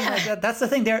 right? Yeah. I mean, like, that's the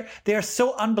thing. They're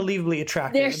so unbelievably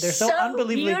attractive. They're so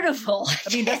unbelievably beautiful.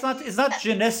 I mean, it's not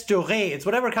jeunesse dorée. It's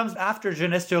whatever comes after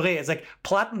jeunesse dorée. It's like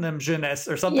platinum jeunesse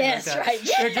or something like that.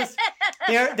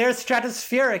 Right. They're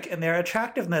stratospheric in their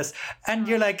attractiveness, and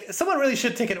you're like, someone really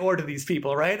should take an oar to these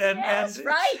people, right? And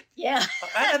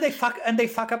they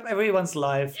fuck up everyone's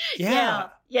life.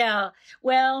 Yeah.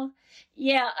 Well,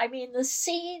 yeah. I mean, the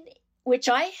scene, which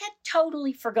I had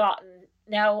totally forgotten.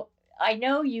 Now, I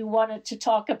know you wanted to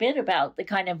talk a bit about the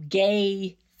kind of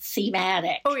gay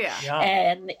thematic. Oh, yeah.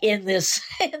 And in this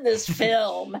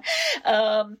film,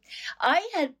 I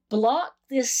had blocked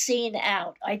this scene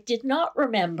out. I did not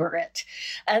remember it.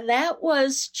 And that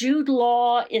was Jude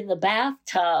Law in the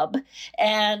bathtub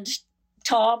and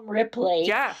Tom Ripley.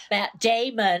 Yeah. Matt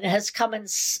Damon has come and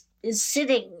is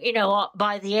sitting,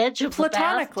 by the edge of the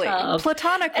bathtub.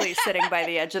 Platonically sitting by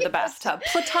the edge of the bathtub.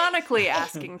 Platonically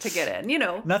asking to get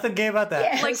in, Nothing gay about that.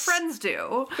 Yes. Like friends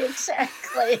do.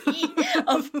 Exactly.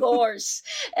 Of course.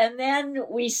 And then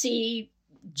we see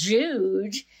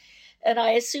Jude, and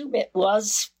I assume it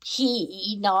was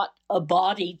he, not a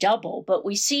body double, but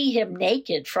we see him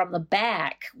naked from the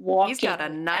back walking. He's got a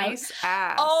nice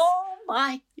ass. Oh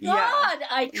my God,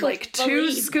 I couldn't like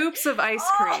 2 scoops of ice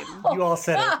cream. You all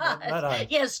said it, not I.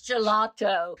 Yes,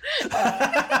 gelato.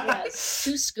 Yes,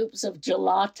 2 scoops of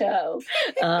gelato,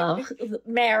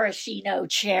 maraschino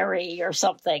cherry or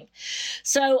something.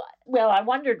 So, well, I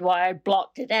wondered why I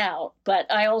blocked it out,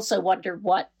 but I also wondered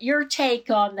what your take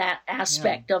on that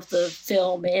aspect of the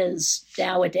film is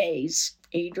nowadays.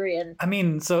 Adrian? I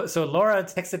mean, so Laura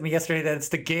texted me yesterday that it's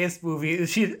the gayest movie.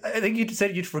 I think you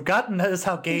said you'd forgotten just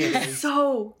how gay it is.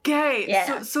 So gay.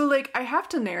 Yeah. So like, I have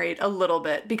to narrate a little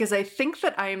bit because I think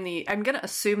that I'm going to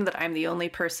assume that I'm the only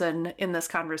person in this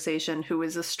conversation who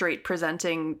is a straight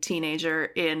presenting teenager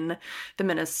in the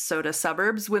Minnesota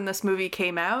suburbs when this movie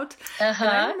came out. And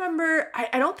I remember,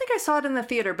 I don't think I saw it in the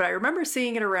theater, but I remember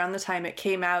seeing it around the time it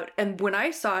came out. And when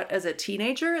I saw it as a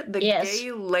teenager, the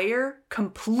gay layer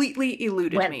completely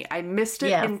eluded me. I missed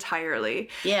it entirely.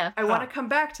 Yeah. I want to come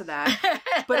back to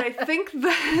that. But I think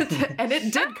that, and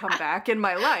it did come back in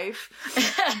my life,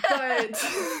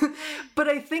 but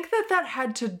I think that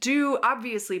had to do,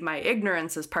 obviously my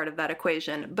ignorance is part of that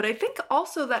equation, but I think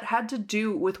also that had to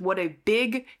do with what a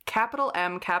big capital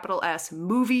M, capital S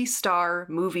movie star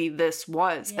movie this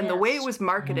was. And the way it was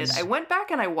marketed. I went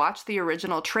back and I watched the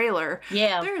original trailer.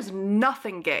 Yeah. There's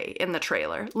nothing gay in the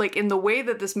trailer. Like, in the way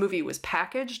that this movie was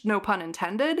packaged, no pun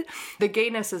intended, the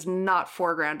gayness is not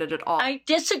foregrounded at all. I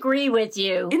disagree with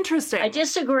you. Interesting. I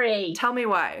disagree. Tell me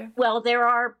why. Well, there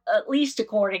are, at least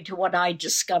according to what I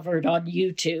discovered on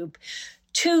YouTube,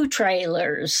 2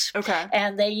 trailers. Okay.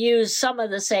 And they use some of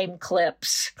the same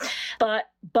clips, but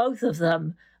both of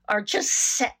them are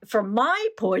just, from my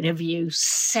point of view,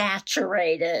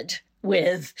 saturated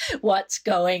with what's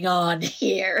going on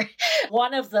here.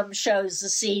 One of them shows the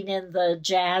scene in the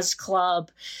jazz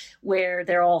club where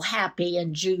they're all happy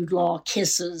and Jude Law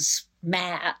kisses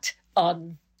Matt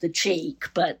on the cheek,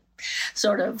 but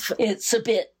sort of it's a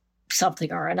bit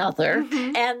something or another.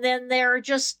 Mm-hmm. And then there are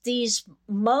just these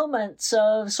moments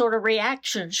of sort of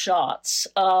reaction shots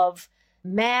of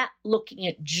Matt looking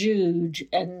at Jude,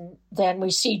 and then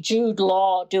we see Jude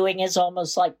Law doing his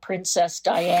almost like Princess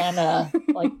Diana,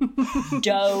 like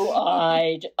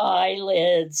doe-eyed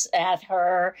eyelids at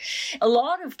her. A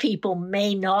lot of people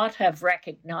may not have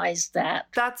recognized that.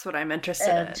 That's what I'm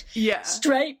interested in. Yeah.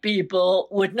 Straight people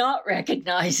would not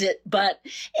recognize it, but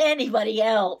anybody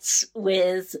else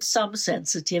with some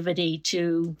sensitivity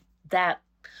to that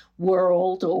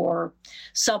world or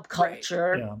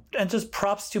subculture. Right. Yeah. And just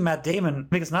props to Matt Damon,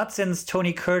 because not since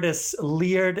Tony Curtis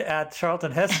leered at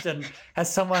Charlton Heston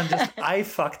has someone just eye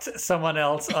fucked someone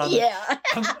else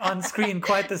on screen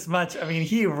quite this much. I mean,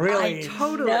 he really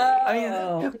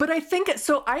but I think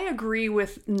so. I agree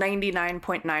with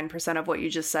 99.9% of what you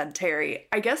just said, Terry.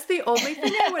 I guess the only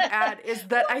thing I would add is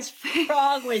that I think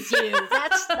wrong with you.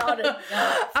 That's not enough.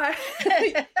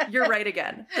 You're right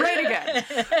again.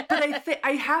 But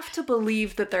I have to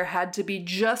believe that there had to be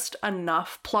just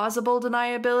enough plausible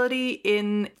deniability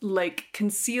in like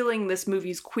concealing this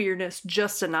movie's queerness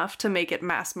just enough to make it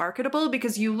mass marketable,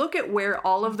 because you look at where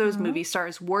all of those movie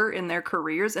stars were in their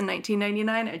careers in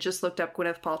 1999. I just looked up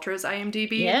Gwyneth Paltrow's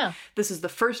IMDb. Yeah. This is the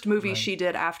first movie she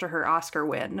did after her Oscar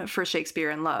win for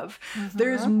Shakespeare in Love.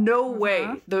 There's no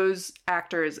way those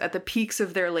actors at the peaks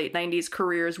of their late 90s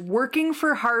careers working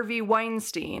for Harvey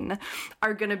Weinstein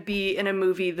are going to be in a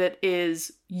movie that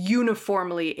is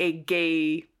uniformly a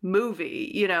gay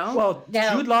movie, you know? Well,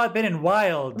 no. Jude Law had been in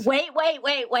Wild. Wait.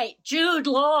 Jude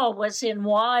Law was in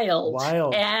Wild.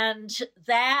 And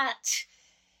that,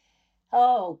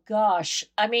 oh gosh.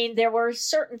 I mean, there were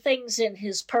certain things in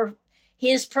his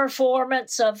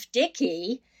performance of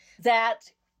Dickie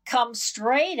that come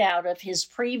straight out of his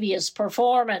previous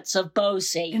performance of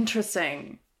Bosie.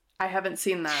 Interesting. I haven't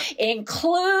seen that.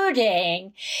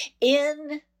 Including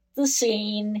in the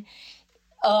scene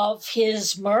of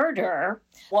his murder,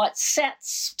 what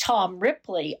sets Tom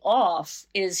Ripley off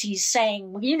is he's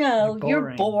saying, you know,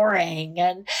 you're boring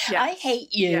and I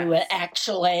hate you,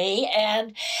 actually.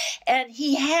 And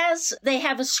they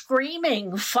have a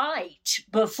screaming fight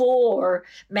before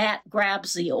Matt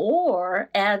grabs the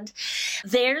oar. And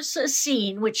there's a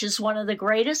scene which is one of the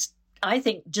greatest, I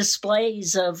think,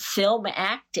 displays of film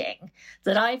acting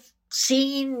that I've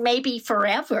seen maybe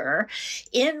forever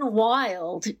in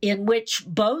Wild, in which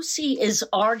Bosie is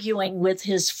arguing with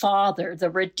his father, the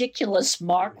ridiculous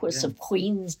Marquis of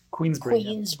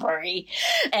Queensbury,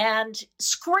 and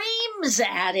screams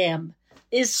at him,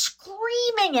 is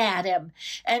screaming at him.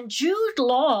 And Jude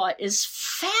Law is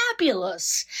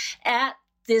fabulous at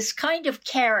this kind of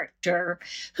character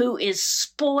who is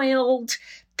spoiled,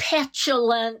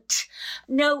 petulant,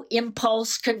 no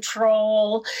impulse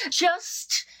control,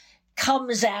 just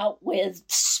comes out with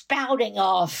spouting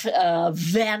off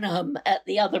venom at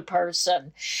the other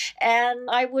person. And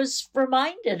I was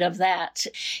reminded of that.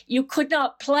 You could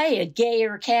not play a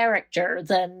gayer character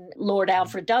than Lord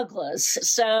Alfred Douglas.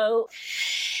 So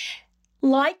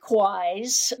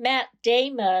likewise, Matt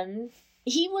Damon,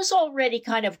 he was already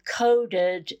kind of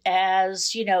coded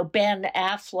as, you know, Ben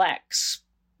Affleck's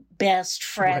best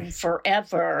friend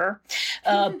forever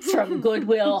from Good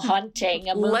Will Hunting,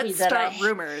 a movie Let's start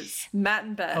rumors. Matt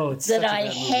and Ben. That I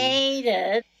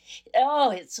hated.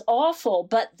 Oh, it's awful.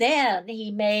 But then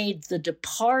he made The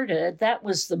Departed. That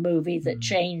was the movie that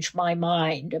changed my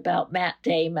mind about Matt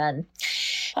Damon.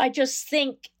 I just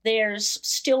think there's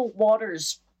still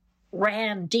waters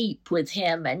ran deep with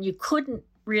him, and you couldn't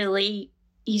really,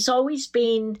 he's always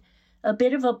been a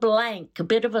bit of a blank, a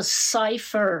bit of a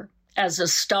cipher as a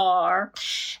star.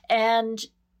 And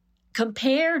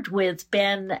compared with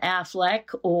Ben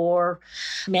Affleck or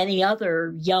many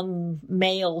other young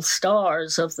male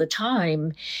stars of the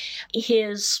time,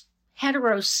 his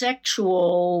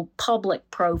heterosexual public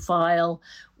profile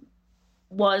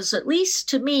was, at least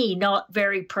to me, not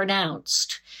very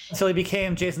pronounced. So he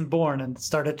became Jason Bourne and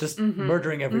started just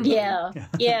murdering everybody.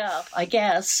 Yeah, I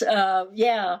guess.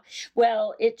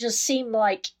 Well, it just seemed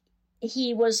like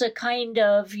he was a kind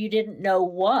of, you didn't know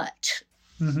what.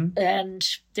 And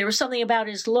there was something about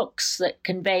his looks that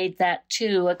conveyed that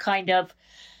too, a kind of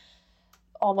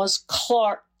almost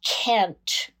Clark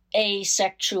Kent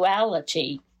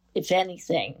asexuality, if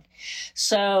anything.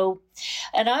 So,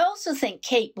 and I also think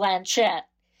Cate Blanchett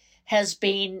has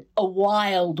been a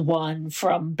wild one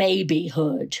from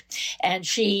babyhood. And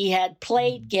she had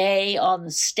played gay on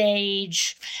the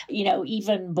stage. You know,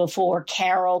 even before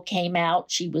Carol came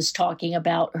out, she was talking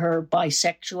about her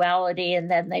bisexuality. And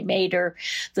then they made her,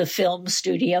 the film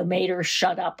studio made her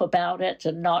shut up about it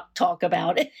and not talk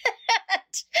about it.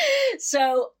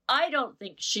 So I don't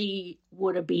think she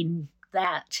would have been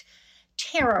that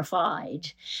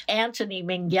terrified. Anthony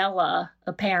Minghella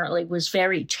apparently was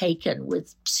very taken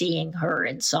with seeing her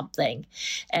in something.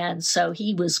 And so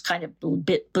he was kind of a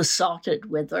bit besotted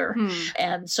with her.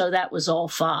 And so that was all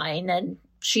fine. And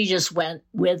she just went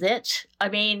with it. I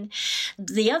mean,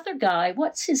 the other guy,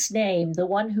 what's his name? The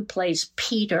one who plays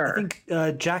Peter. I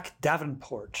think Jack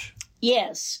Davenport.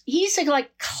 Yes. He's a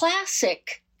like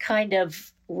classic kind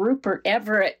of Rupert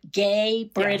Everett, gay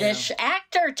British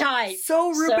actor type.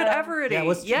 So Rupert Everett. Yeah,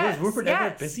 was Rupert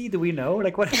Everett busy? Do we know?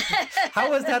 Like, what? How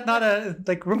was that not a,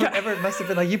 like, Rupert Everett must have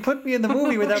been like, you put me in the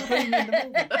movie without putting me in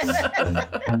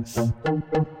the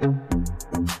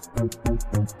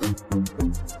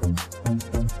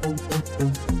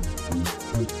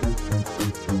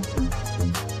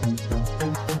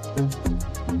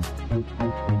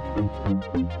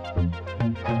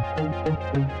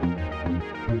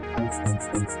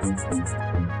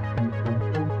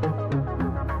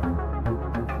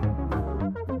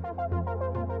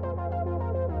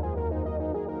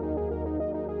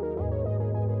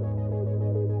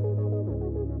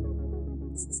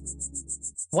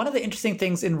One of the interesting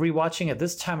things in rewatching it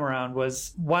this time around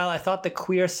was, while I thought the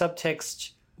queer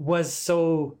subtext was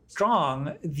so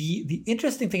strong, the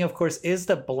interesting thing, of course, is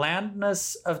the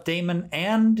blandness of Damon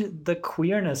and the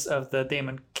queerness of the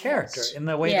Damon character, in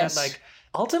the way that, like,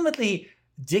 ultimately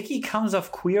Dickie comes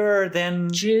off queerer than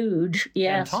Jude,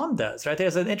 and Tom does, right?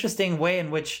 There's an interesting way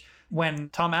in which, when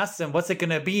Tom asks him, what's it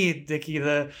going to be, Dickie,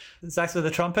 the sax with the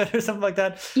trumpet or something like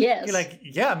that? Yes. You're like,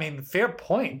 yeah, I mean, fair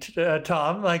point,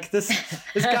 Tom. Like, this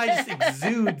guy just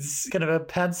exudes kind of a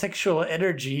pansexual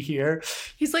energy here.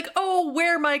 He's like, oh,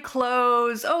 wear my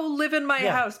clothes. Oh, live in my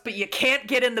house. But you can't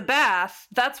get in the bath.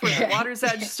 That's where the water's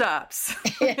edge stops.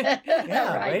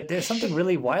 Right? There's something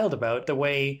really wild about the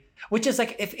way, which is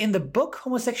like, if in the book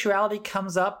homosexuality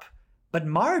comes up, but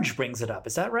Marge brings it up.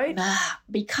 Is that right?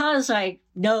 Because I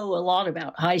know a lot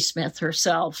about Highsmith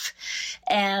herself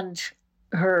and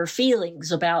her feelings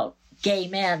about gay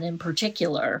men in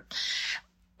particular,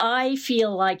 I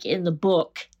feel like in the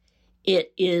book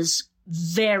it is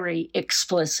very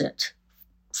explicit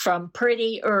from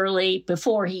pretty early,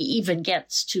 before he even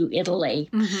gets to Italy.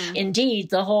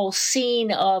 Indeed, the whole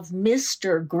scene of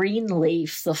Mr.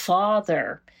 Greenleaf, the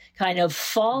father, kind of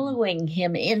following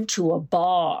him into a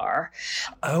bar.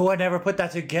 Oh, I never put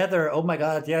that together. Oh my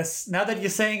God, yes. Now that you're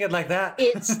saying it like that.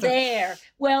 It's there.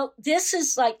 Well, this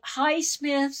is like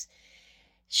Highsmith.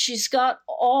 She's got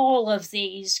all of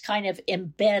these kind of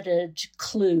embedded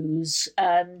clues.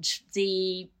 And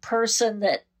the person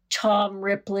that Tom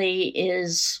Ripley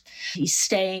is, he's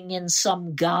staying in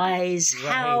some guy's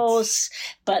house,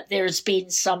 but there's been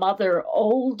some other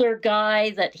older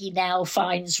guy that he now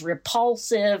finds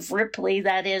repulsive. Ripley,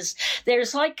 that is.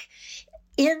 There's like,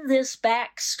 in this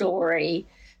backstory,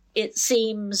 it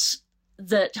seems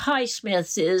that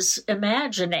Highsmith is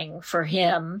imagining for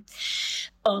him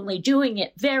only doing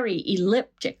it very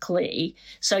elliptically.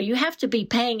 So you have to be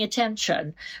paying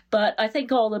attention. But I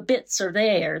think all the bits are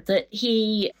there that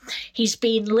he's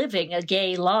been living a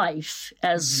gay life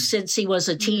since he was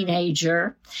a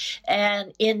teenager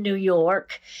and in New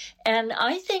York. And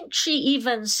I think she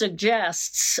even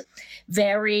suggests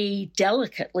very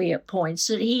delicately at points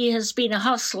that he has been a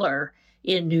hustler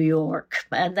in New York.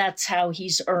 And that's how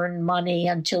he's earned money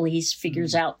until he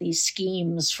figures out these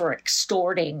schemes for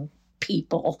extorting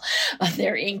people of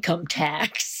their income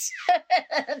tax.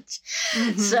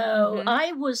 So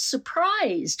I was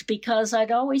surprised because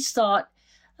I'd always thought,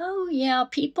 oh yeah,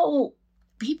 people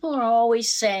are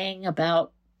always saying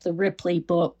about the Ripley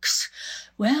books,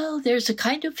 well, there's a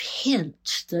kind of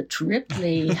hint that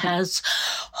Ripley has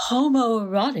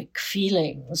homoerotic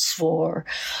feelings for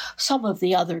some of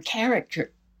the other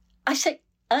characters. I say,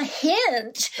 a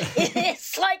hint?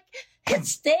 It's like,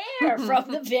 it's there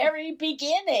from the very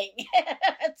beginning.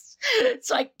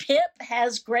 It's like Pip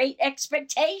has great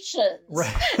expectations,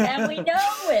 right. And we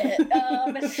know it.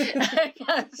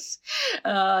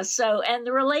 And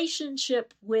the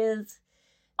relationship with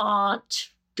Aunt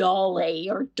Dolly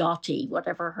or Dottie,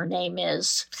 whatever her name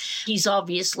is, he's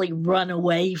obviously run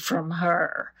away from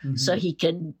her so he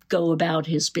can go about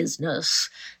his business,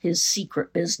 his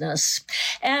secret business.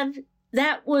 And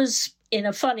that was, in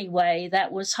a funny way,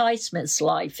 that was Highsmith's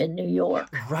life in New York,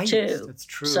 right, too. That's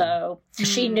true. So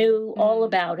she knew all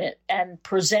about it and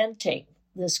presenting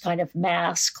this kind of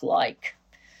mask-like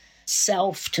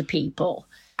self to people.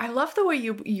 I love the way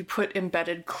you put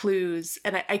embedded clues,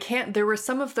 and I can't, there were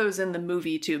some of those in the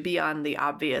movie too, beyond the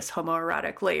obvious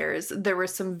homoerotic layers. There were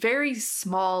some very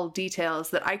small details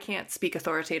that I can't speak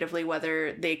authoritatively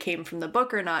whether they came from the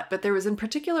book or not, but there was in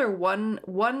particular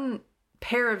one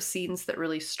pair of scenes that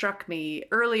really struck me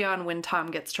early on when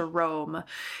Tom gets to Rome.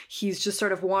 He's just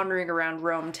sort of wandering around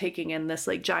Rome, taking in this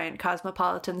like giant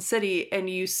cosmopolitan city, and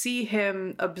you see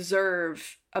him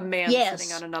observe a man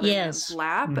sitting on another man's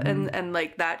lap, and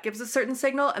like that gives a certain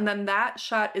signal, and then that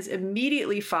shot is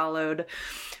immediately followed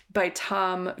by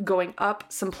Tom going up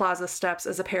some plaza steps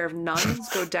as a pair of nuns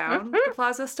go down the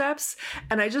plaza steps.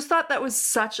 And I just thought that was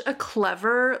such a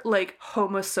clever, like,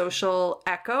 homosocial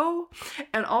echo,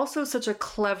 and also such a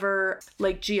clever,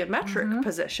 like, geometric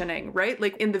positioning, right?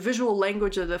 Like, in the visual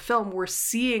language of the film, we're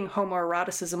seeing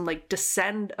homoeroticism, like,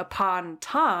 descend upon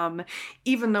Tom,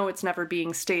 even though it's never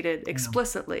being stated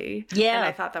explicitly. Yeah. And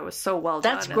I thought that was so well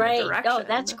done. That's great. In the direction. Oh,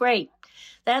 that's great.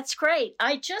 That's great.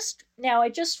 I just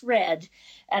read,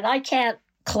 and I can't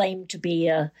claim to be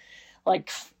a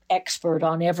expert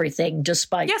on everything,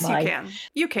 despite you can.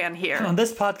 You can here. On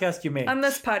this podcast, you may. On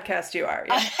this podcast, you are.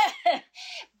 Yeah.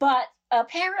 But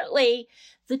apparently,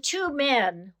 the two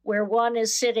men, where one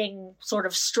is sitting sort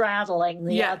of straddling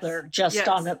the other, just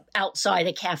on outside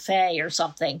a cafe or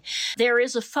something, there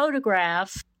is a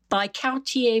photograph by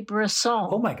Cartier-Bresson.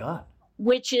 Oh my God.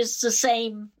 Which is the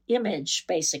same image,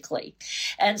 basically.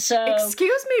 And so...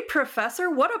 Excuse me,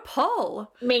 Professor, what a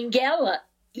pull. Minghella.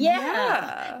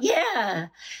 Yeah.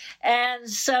 And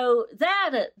so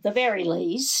that, at the very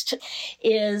least,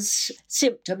 is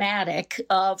symptomatic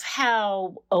of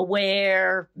how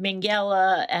aware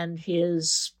Minghella and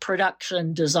his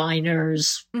production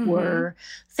designers were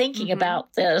thinking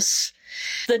about this.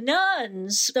 The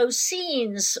nuns, those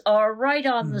scenes are right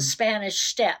on the Spanish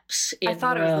Steps in I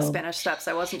thought Rome. It was the Spanish Steps.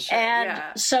 I wasn't sure. And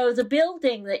so the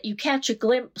building that you catch a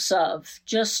glimpse of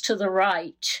just to the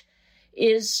right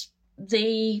is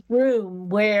the room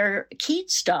where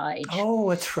Keats died. Oh,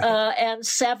 that's right. And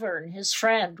Severn, his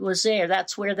friend, was there.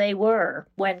 That's where they were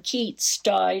when Keats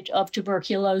died of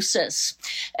tuberculosis.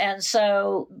 And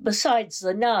so besides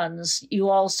the nuns, you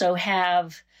also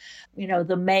have...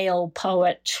 the male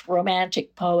poet,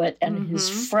 romantic poet, and his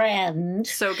friend.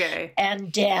 So gay.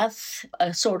 And death,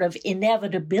 a sort of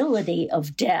inevitability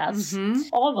of death,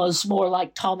 almost more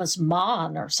like Thomas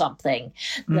Mann or something,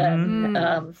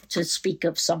 than to speak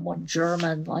of someone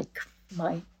German like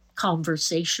my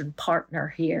conversation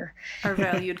partner here. Our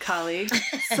valued colleague.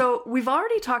 So we've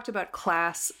already talked about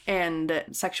class and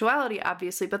sexuality,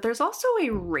 obviously, but there's also a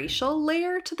racial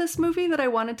layer to this movie that I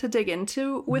wanted to dig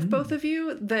into with both of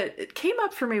you that it came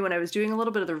up for me when I was doing a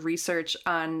little bit of the research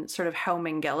on sort of how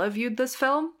Minghella viewed this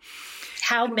film.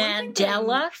 How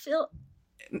Mandela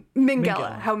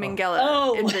Minghella. How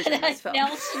Minghella envisioned this film.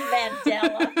 Nelson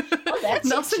Mandela. Oh, that's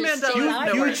Nelson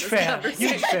Mandela. Huge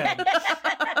fan.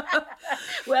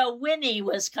 Well, Winnie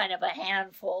was kind of a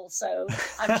handful, so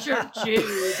I'm sure Jude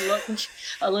looked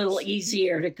a little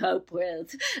easier to cope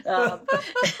with.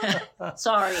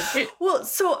 Sorry. Well,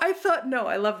 so I thought, no,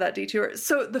 I love that detour.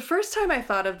 So the first time I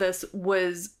thought of this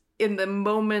was in the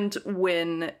moment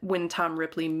when Tom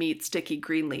Ripley meets Dickie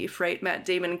Greenleaf, right? Matt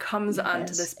Damon comes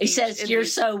onto this beach. He says, "You're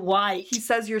so white." He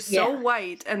says, "You're so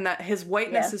white," and that his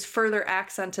whiteness is further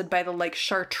accented by the like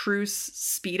chartreuse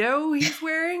Speedo he's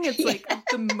wearing. It's like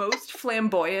the most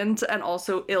flamboyant and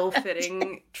also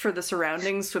ill-fitting for the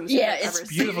surroundings swimsuit I've ever seen.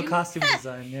 Beautiful costume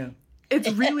design, yeah. It's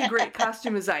really great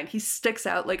costume design. He sticks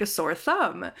out like a sore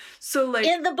thumb. So, like,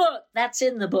 in the book, that's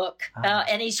in the book.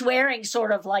 And he's wearing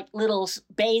sort of like little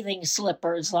bathing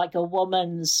slippers, like a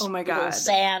woman's little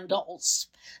sandals,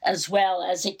 as well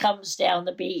as he comes down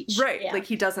the beach. Right. Yeah. Like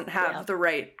he doesn't have the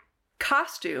right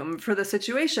costume for the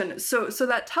situation. So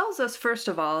that tells us, first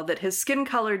of all, that his skin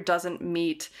color doesn't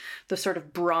meet the sort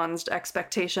of bronzed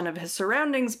expectation of his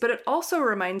surroundings, but it also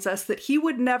reminds us that he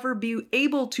would never be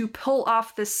able to pull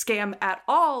off this scam at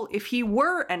all if he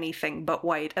were anything but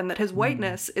white, and that his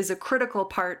whiteness is a critical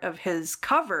part of his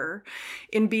cover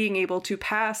in being able to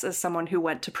pass as someone who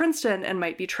went to Princeton and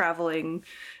might be traveling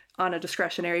on a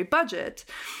discretionary budget.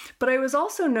 But I was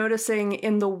also noticing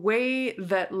in the way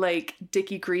that, like,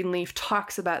 Dickie Greenleaf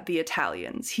talks about the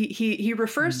Italians, he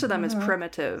refers to them as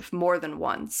primitive more than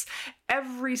once.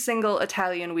 Every single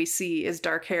Italian we see is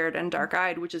dark-haired and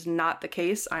dark-eyed, which is not the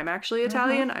case. I'm actually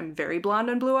Italian. I'm very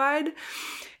blonde and blue-eyed.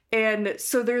 And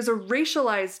so there's a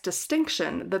racialized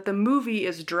distinction that the movie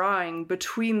is drawing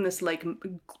between this like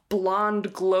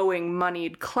blonde, glowing,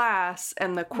 moneyed class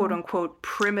and the quote-unquote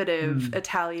primitive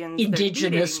Italians.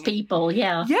 Indigenous people,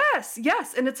 yeah. Yes.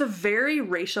 And it's a very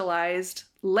racialized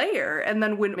layer. And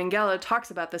then when Minghella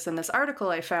talks about this in this article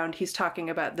I found, he's talking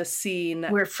about the scene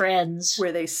We're Friends,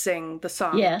 where they sing the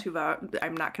song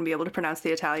I'm not going to be able to pronounce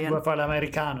the Italian. Tuva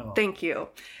Americano. Thank you.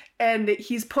 And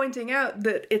he's pointing out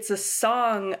that it's a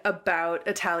song about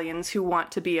Italians who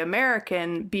want to be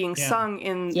American being sung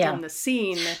in the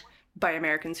scene by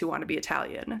Americans who want to be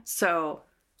Italian. So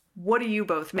what do you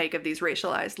both make of these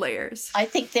racialized layers? I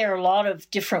think there are a lot of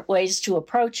different ways to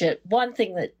approach it. One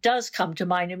thing that does come to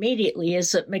mind immediately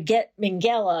is that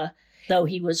Minghella, though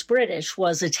he was British,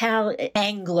 was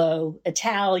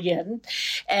Anglo-Italian,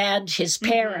 and his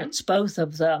parents, both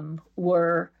of them,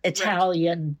 were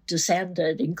Italian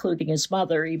descended, including his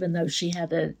mother, even though she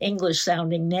had an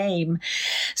English-sounding name.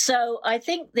 So I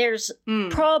think there's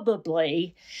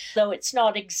probably, though it's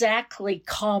not exactly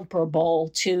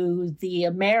comparable to the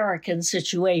American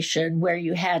situation where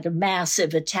you had a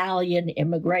massive Italian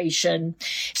immigration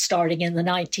starting in the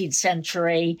 19th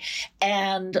century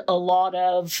and a lot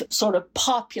of sort of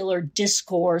popular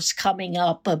discourse coming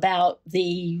up about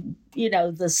the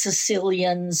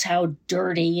Sicilians, how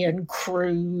dirty and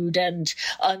crude and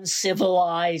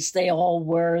uncivilized they all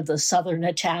were, the Southern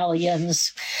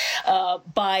Italians,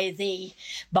 by the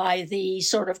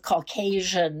sort of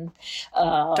Caucasian,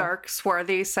 dark,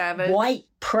 swarthy, savage, white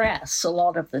press a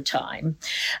lot of the time.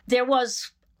 There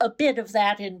was a bit of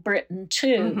that in Britain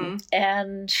too,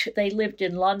 and they lived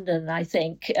in London, I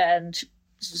think, and it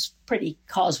was pretty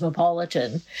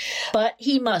cosmopolitan. But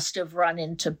he must have run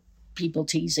into people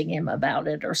teasing him about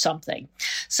it or something.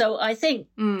 So I think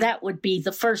that would be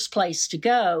the first place to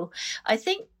go. I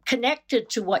think connected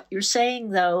to what you're saying,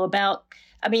 though, about,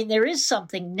 there is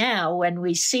something now when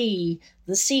we see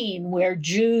the scene where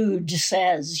Jude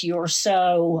says, "You're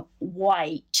so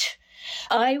white."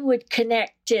 I would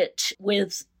connect it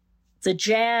with the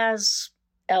jazz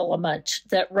element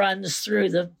that runs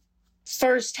through the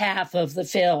first half of the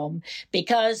film,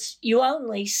 because you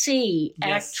only see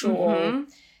actual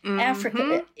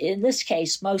African, in this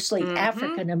case, mostly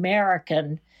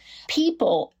African-American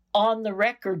people on the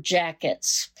record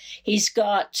jackets. He's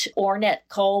got Ornette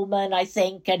Coleman, I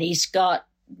think, and he's got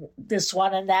this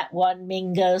one and that one,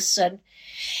 Mingus, and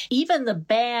even the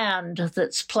band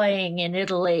that's playing in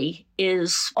Italy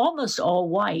is almost all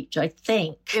white, I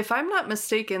think. If I'm not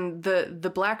mistaken,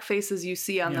 the black faces you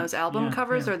see on those album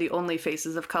covers are the only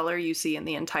faces of color you see in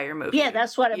the entire movie. Yeah,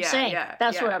 that's what I'm saying.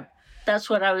 That's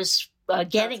what I was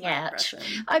getting at.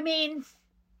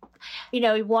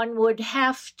 One would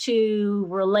have to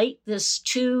relate this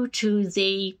to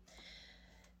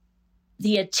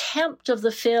the attempt of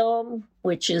the film,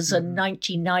 which is a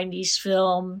 1990s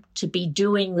film, to be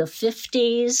doing the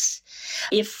 50s.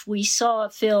 If we saw a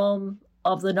film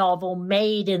of the novel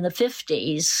made in the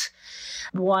 50s,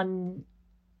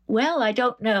 I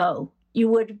don't know. You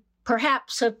would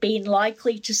perhaps have been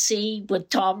likely to see, with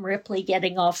Tom Ripley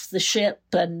getting off the ship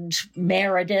and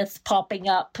Meredith popping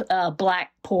up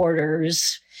black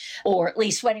porters, or at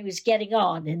least when he was getting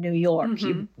on in New York.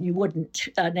 You wouldn't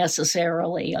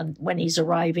necessarily when he's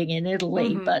arriving in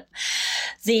Italy, but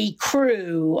the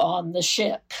crew on the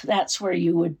ship, that's where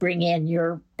you would bring in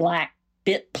your black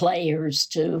bit players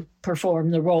to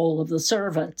perform the role of the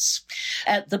servants.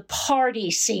 At the party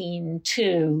scene,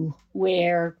 too,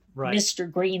 where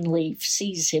Mr. Greenleaf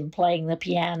sees him playing the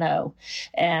piano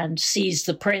and sees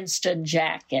the Princeton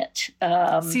jacket.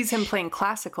 Sees him playing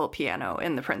classical piano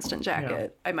in the Princeton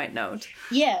jacket, I might note.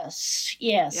 Yes.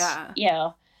 Yeah.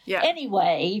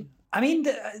 Anyway... I mean,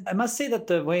 I must say that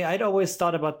the way I'd always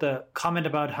thought about the comment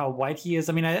about how white he is,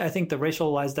 I mean, I think the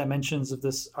racialized dimensions of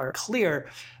this are clear,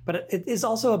 but it is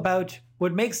also about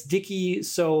what makes Dickie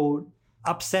so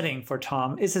upsetting for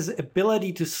Tom is his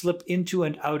ability to slip into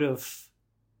and out of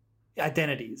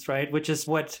identities, right? Which is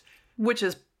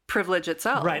privilege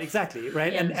itself. Right, exactly,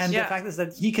 right? Yes. And the fact is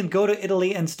that he can go to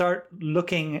Italy and start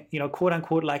looking, quote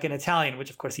unquote, like an Italian, which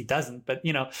of course he doesn't, but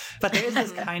but there is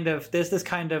this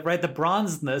kind of, right, the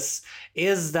bronzeness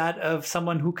is that of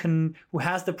someone who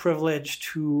has the privilege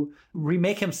to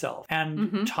remake himself.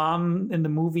 And Tom in the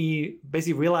movie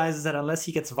basically realizes that unless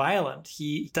he gets violent,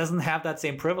 he doesn't have that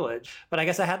same privilege. But I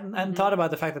guess I hadn't thought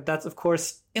about the fact that that's, of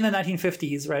course, in the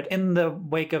 1950s, right, in the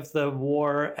wake of the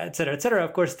war, et cetera,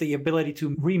 of course, the ability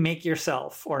to remake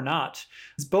yourself or not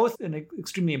is both an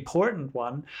extremely important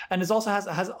one, and it also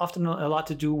has often a lot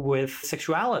to do with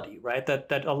sexuality, right?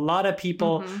 That a lot of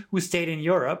people who stayed in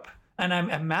Europe, and I'm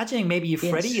imagining maybe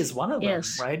Freddie is one of them,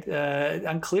 right?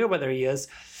 Unclear whether he is.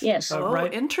 Yes.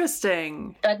 Right?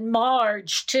 Interesting. And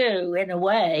Marge, too, in a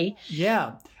way.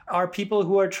 Yeah. Are people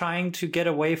who are trying to get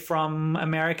away from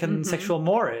American sexual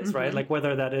mores, right? Like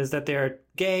whether that is that they're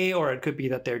gay or it could be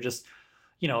that they're just,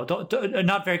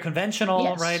 not very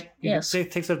conventional, right? Yes.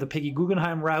 Take sort of the Peggy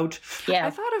Guggenheim route. Yeah. I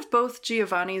thought of both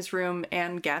Giovanni's Room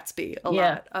and Gatsby a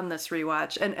lot on this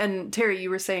rewatch. And Terry,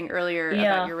 you were saying earlier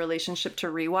about your relationship to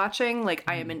rewatching. Like,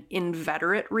 I am an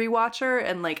inveterate rewatcher,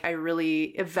 and like I really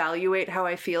evaluate how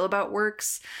I feel about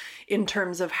works in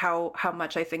terms of how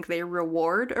much I think they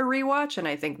reward a rewatch. And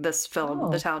I think this film,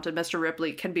 The Talented Mr.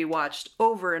 Ripley, can be watched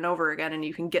over and over again, and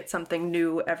you can get something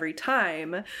new every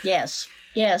time. Yes.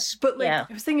 But I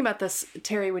was thinking about this,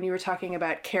 Terry, when you were talking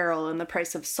about Carol and the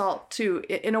price of salt, too,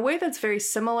 in a way that's very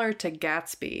similar to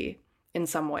Gatsby in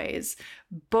some ways.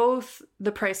 Both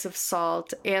The Price of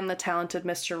Salt and The Talented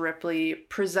Mr. Ripley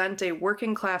present a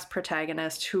working class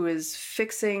protagonist who is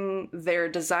fixing their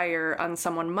desire on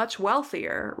someone much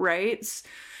wealthier, right?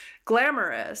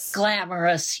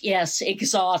 Glamorous, yes,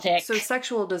 exotic. So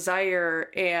sexual desire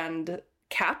and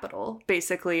capital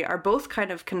basically are both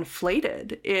kind of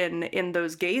conflated in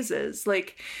those gazes.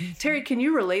 Like, Terry, can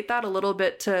you relate that a little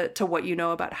bit to what you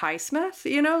know about Highsmith?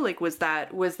 Like, was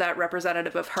that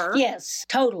representative of her? Yes,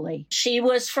 totally. She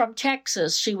was from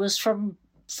Texas. She was from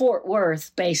Fort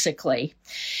Worth, basically.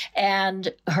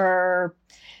 And her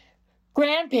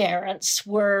grandparents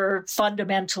were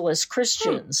fundamentalist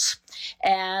Christians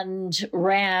and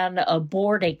ran a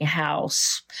boarding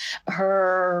house.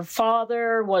 Her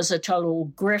father was a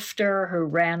total grifter who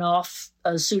ran off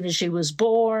as soon as she was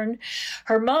born.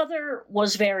 Her mother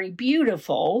was very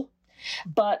beautiful,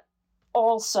 but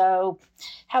also,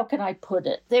 how can I put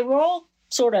it? They were all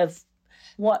sort of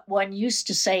what one used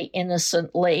to say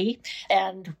innocently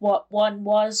and what one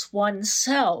was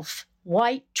oneself,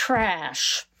 white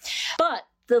trash. But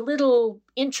the little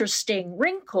interesting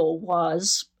wrinkle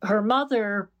was her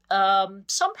mother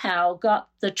somehow got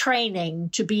the training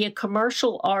to be a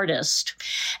commercial artist.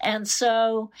 And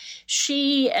so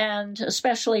she, and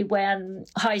especially when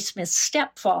Highsmith's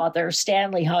stepfather,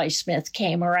 Stanley Highsmith,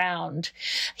 came around,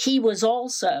 he was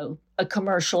also a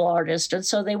commercial artist. And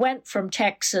so they went from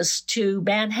Texas to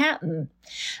Manhattan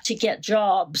to get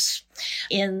jobs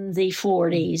in the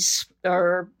 40s,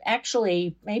 or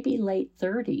actually maybe late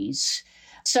 30s.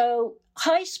 So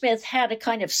Highsmith had a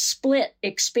kind of split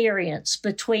experience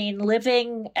between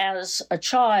living as a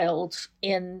child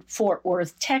in Fort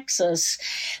Worth, Texas,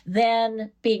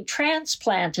 then being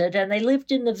transplanted, and they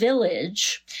lived in the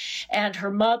village, and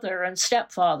her mother and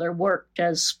stepfather worked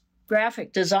as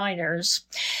graphic designers.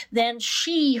 Then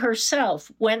she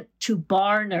herself went to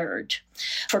Barnard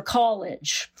for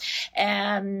college,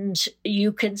 and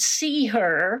you can see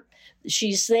her.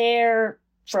 She's there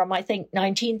from, I think,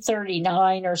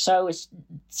 1939 or so, is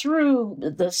through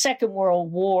the Second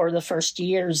World War, the first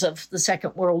years of the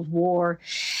Second World War,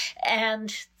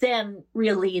 and then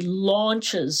really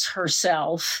launches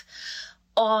herself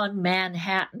on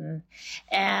Manhattan.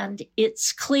 And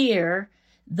it's clear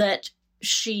that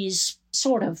she's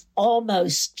sort of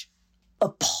almost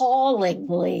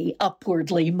appallingly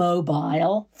upwardly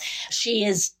mobile. She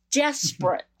is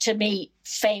desperate to meet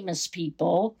famous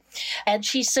people, and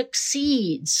she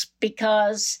succeeds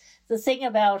because the thing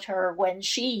about her, when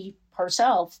she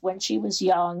was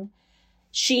young,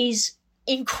 she's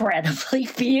incredibly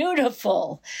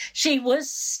beautiful. She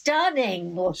was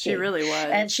stunning looking. She really was.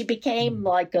 And she became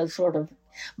like a sort of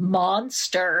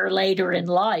monster later in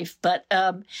life, but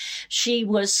she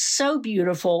was so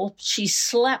beautiful. She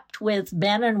slept with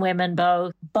men and women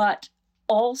both, but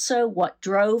also what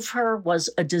drove her was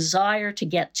a desire to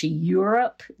get to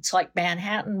Europe. It's like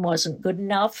Manhattan wasn't good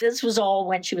enough. This was all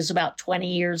when she was about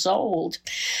 20 years old.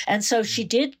 And so she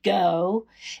did go,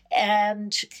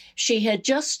 and she had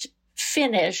just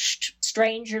finished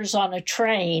Strangers on a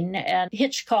Train, and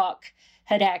Hitchcock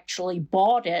had actually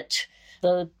bought it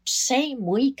the same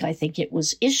week, I think it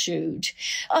was issued.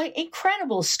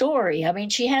 Incredible story. I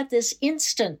mean, she had this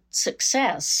instant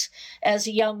success as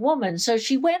a young woman. So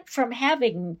she went from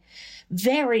having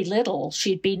very little.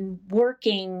 She'd been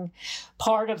working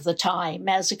part of the time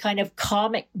as a kind of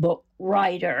comic book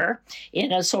writer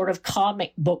in a sort of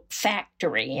comic book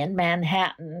factory in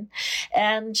Manhattan.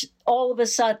 And all of a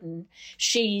sudden,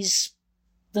 she's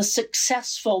the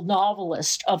successful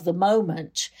novelist of the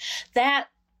moment. That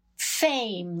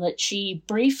fame that she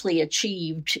briefly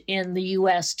achieved in the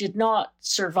U.S. did not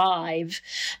survive,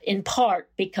 in part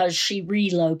because she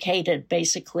relocated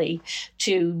basically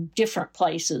to different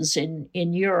places in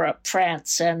Europe,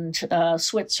 France and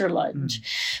Switzerland.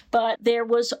 But there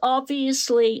was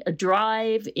obviously a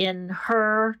drive in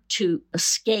her to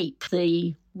escape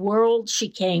the world she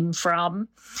came from,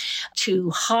 to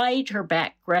hide her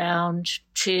background,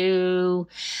 to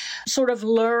sort of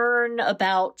learn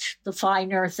about the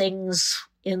finer things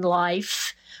in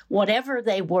life, whatever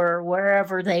they were,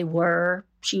 wherever they were.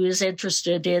 She was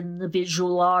interested in the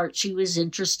visual arts. She was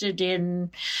interested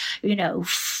in,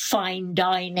 fine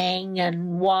dining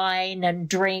and wine and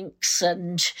drinks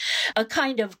and a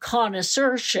kind of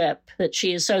connoisseurship that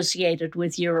she associated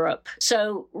with Europe.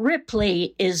 So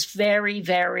Ripley is very,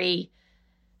 very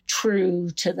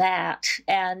true to that.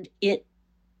 And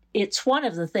it's one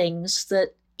of the things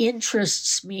that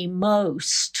interests me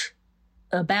most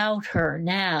about her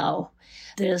now.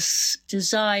 This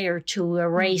desire to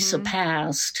erase a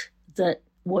past that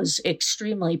was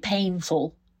extremely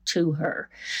painful to her.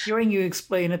 Hearing you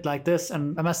explain it like this,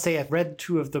 and I must say I've read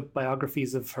 2 of the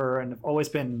biographies of her and have always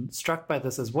been struck by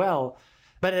this as well,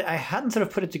 but I hadn't sort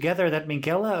of put it together that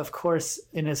Minghella, of course,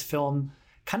 in his film,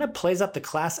 kind of plays up the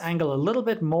class angle a little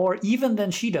bit more even than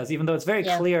she does, even though it's very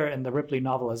clear in the Ripley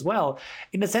novel as well,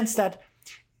 in the sense that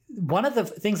one of the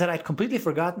things that I'd completely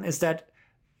forgotten is that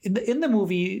in the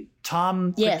movie,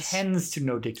 Tom pretends to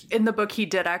know Dickie. In the book, he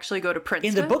did actually go to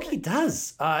Princeton. In the book, he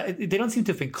does. They don't seem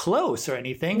to have been close or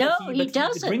anything. No, he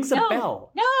doesn't. He rings a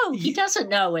bell. No, he doesn't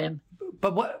know him.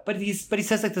 But he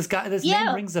says like this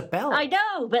name rings a bell. I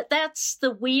know, but that's the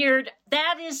weird.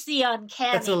 That is the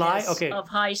uncanniness of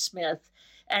Highsmith.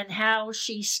 And how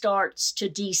she starts to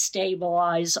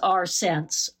destabilize our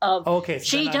sense of. Okay, so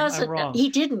she doesn't. I'm wrong. He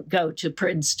didn't go to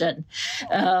Princeton.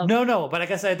 No. But I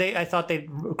guess I thought they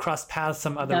crossed paths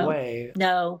some other way.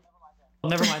 No. Well,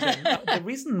 never mind. Then. The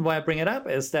reason why I bring it up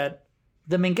is that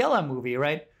the Minghella movie,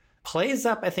 right, plays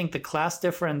up, I think, the class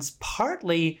difference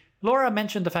partly. Laura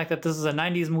mentioned the fact that this is a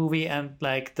 90s movie and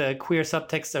like the queer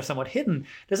subtexts are somewhat hidden.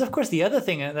 There's, of course, the other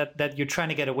thing that you're trying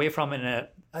to get away from in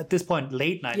at this point,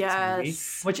 late 90s movie,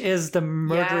 which is the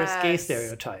murderous gay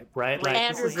stereotype, right? Like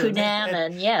Andrew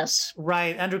Cunanan, yes.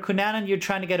 Right. Andrew Cunanan, you're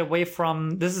trying to get away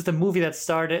from. This is the movie that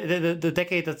started, the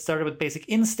decade that started with Basic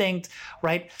Instinct,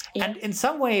 right? Yeah. And in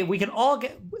some way, we can all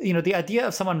get, the idea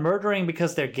of someone murdering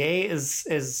because they're gay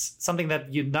is something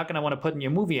that you're not going to want to put in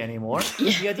your movie anymore.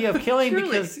 Yeah. The idea of killing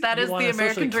because that is the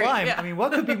American dream. Yeah. I mean,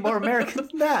 what could be more American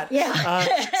than that? Yeah.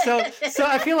 So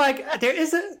I feel like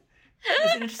there's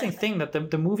an interesting thing that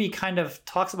the movie kind of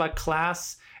talks about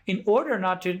class in order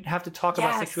not to have to talk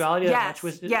about sexuality that much,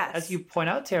 which, as you point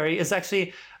out, Terry, is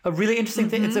actually a really interesting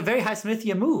thing. It's a very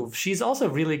Highsmithian move. She's also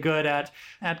really good at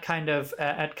kind of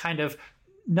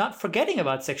not forgetting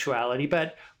about sexuality,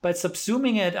 but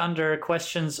subsuming it under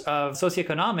questions of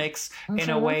socioeconomics in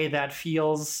a way that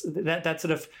feels that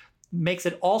sort of makes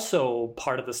it also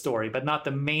part of the story, but not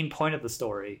the main point of the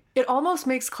story. It almost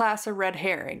makes class a red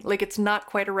herring. Like, it's not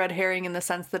quite a red herring in the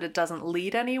sense that it doesn't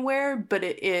lead anywhere, but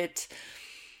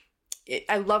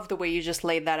I love the way you just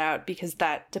laid that out, because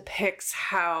that depicts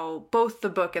how both the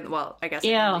book and, well, I guess I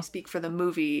can only speak for the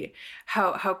movie,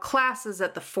 how class is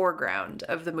at the foreground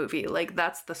of the movie. Like,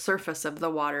 that's the surface of the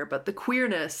water, but the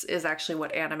queerness is actually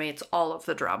what animates all of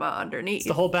the drama underneath. It's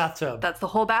the whole bathtub. That's the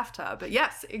whole bathtub.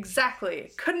 Yes,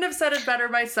 exactly. Couldn't have said it better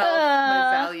myself,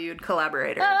 my valued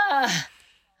collaborator.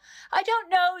 I don't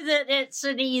know that it's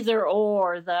an either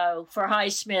or, though, for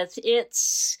Highsmith.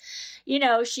 It's...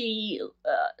 she,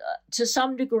 to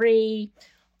some degree,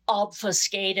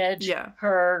 obfuscated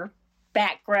her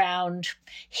background,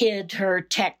 hid her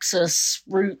Texas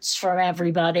roots from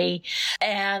everybody,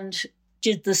 and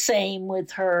did the same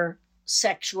with her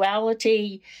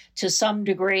sexuality to some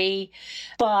degree.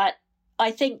 But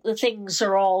I think the things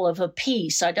are all of a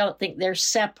piece. I don't think they're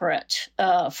separate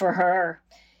for her.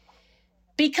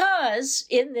 Because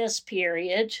in this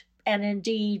period, and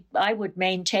indeed I would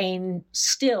maintain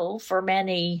still for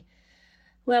many,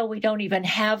 well, we don't even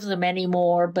have them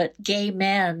anymore, but gay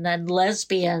men and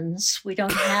lesbians, we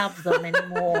don't have them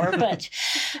anymore. But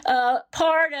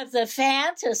part of the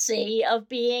fantasy of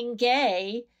being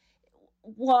gay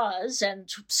was, and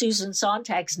Susan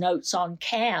Sontag's notes on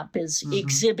camp is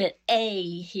Exhibit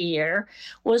A here,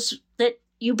 was that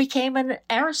you became an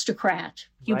aristocrat.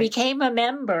 You became a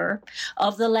member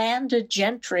of the landed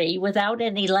gentry without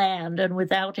any land and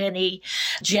without any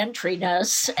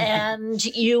gentryness, and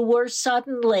you were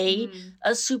suddenly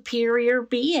a superior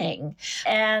being.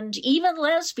 And even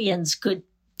lesbians could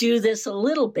do this a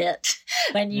little bit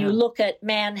when you look at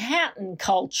Manhattan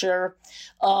culture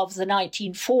of the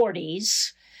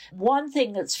 1940s. One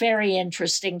thing that's very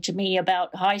interesting to me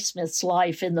about Highsmith's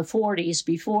life in the 40s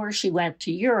before she went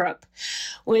to Europe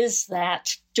was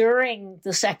that during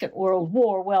the Second World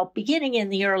War, well, beginning in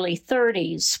the early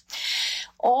 30s,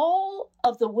 all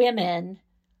of the women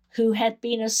who had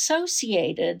been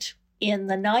associated in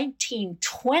the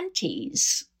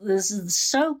 1920s, this is the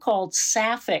so-called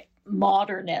Sapphic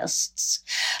modernists,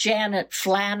 Janet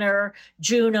Flanner,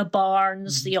 Juna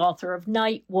Barnes, the author of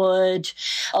Nightwood,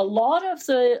 a lot of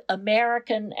the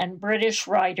American and British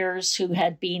writers who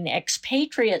had been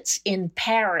expatriates in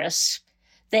Paris,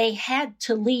 they had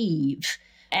to leave.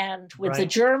 And with the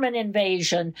German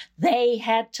invasion, they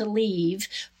had to leave,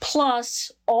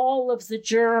 plus all of the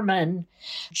German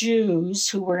Jews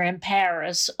who were in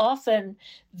Paris, often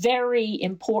very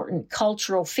important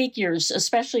cultural figures,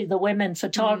 especially the women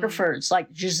photographers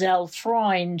like Giselle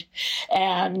Freund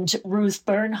and Ruth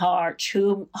Bernhardt,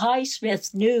 whom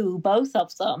Highsmith knew, both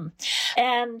of them.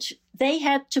 And they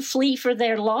had to flee for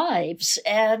their lives,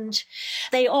 and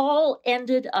they all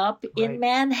ended up in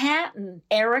Manhattan.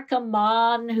 Erica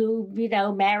Mann, who,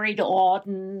 married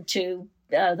Auden to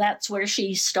that's where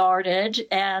she started,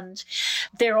 and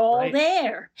they're all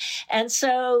there. And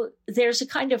so there's a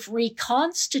kind of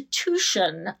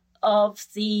reconstitution of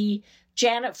the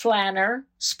Janet Flanner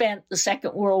spent the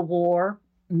Second World War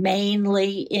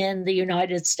mainly in the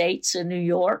United States and New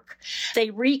York.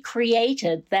 They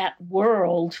recreated that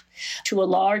world to a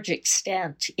large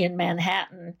extent in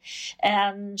Manhattan.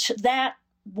 And that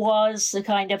was the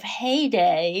kind of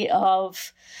heyday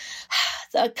of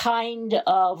a kind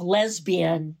of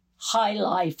lesbian high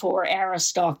life or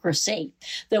aristocracy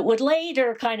that would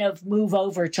later kind of move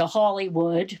over to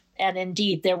Hollywood. And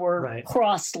indeed, there were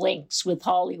cross links with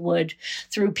Hollywood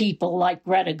through people like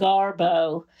Greta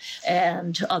Garbo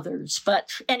and others.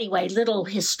 But anyway, little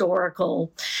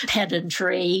historical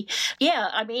pedantry. Yeah,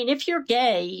 I mean, if you're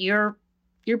gay, you're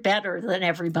better than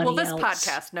everybody else. Well, this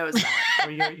podcast knows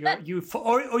that.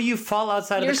 or you fall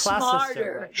outside of the class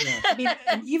smarter. system. Right? I mean,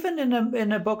 and even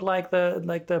in a book like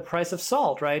the Price of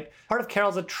Salt, right? Part of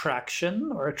Carol's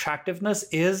attraction or attractiveness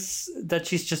is that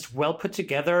she's just well put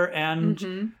together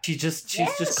and she's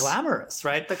just glamorous,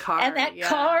 right? The car and that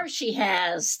car she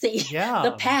has,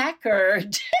 the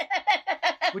Packard.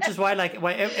 Which is why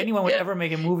anyone would ever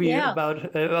make a movie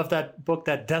about of that book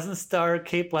that doesn't star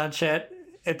Cate Blanchett.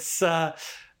 It's, it'd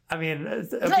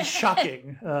be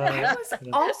shocking. I was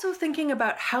also thinking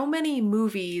about how many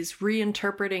movies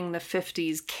reinterpreting the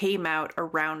 50s came out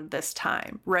around this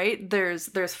time, right? There's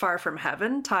Far From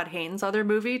Heaven, Todd Haynes' other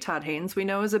movie. Todd Haynes, we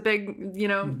know, is a big,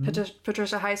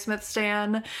 Patricia Highsmith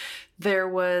stan. There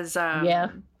was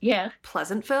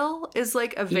Pleasantville is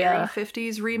like a very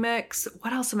 50s remix.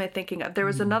 What else am I thinking of? There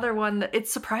was another one that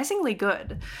it's surprisingly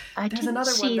good. There's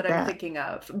another one that I'm thinking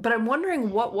of, but I'm wondering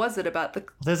what was it about the.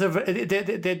 They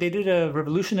did a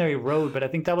Revolutionary Road, but I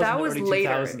think that was in the early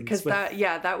later 2000s because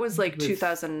that was like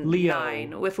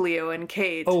 2009 with Leo and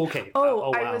Kate. Oh, okay.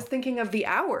 Oh, I was thinking of The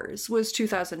Hours was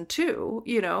 2002.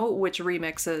 Which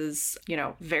remixes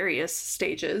various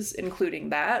stages, including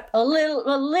that a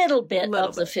little bit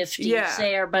of the 50s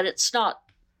there, but it's not,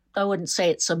 I wouldn't say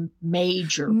it's a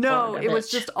major part of it was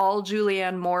just all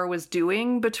Julianne Moore was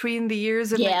doing between the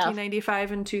years of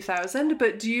 1995 and 2000.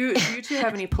 But do you two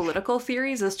have any political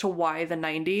theories as to why the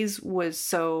 90s was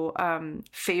so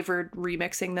favored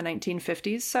remixing the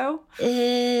 1950s so?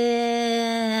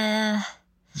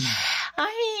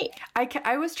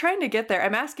 I was trying to get there.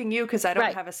 I'm asking you because I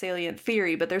don't have a salient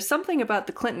theory, but there's something about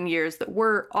the Clinton years that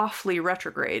were awfully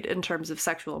retrograde in terms of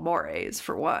sexual mores,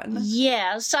 for one.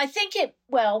 Yes, I think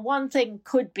one thing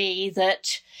could be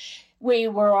that we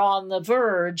were on the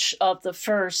verge of the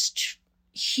first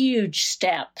huge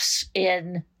steps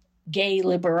in gay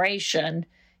liberation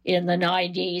in the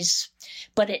 90s,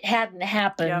 but it hadn't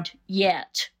happened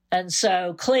yet. And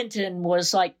so Clinton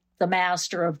was like the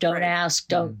master of don't ask,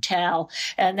 don't tell.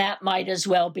 And that might as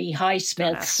well be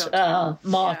Highsmith's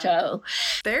motto.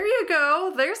 Yeah. There you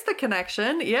go. There's the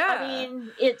connection. Yeah. I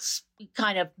mean, it's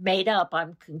kind of made up.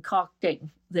 I'm concocting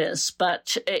this,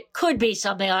 but it could be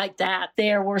something like that.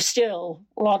 There were still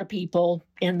a lot of people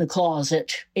in the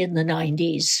closet in the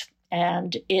 90s,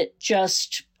 and it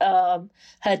just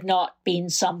had not been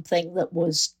something that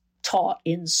was taught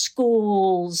in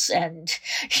schools, and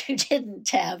you didn't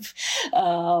have,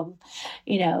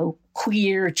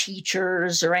 queer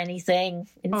teachers or anything.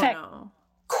 In fact,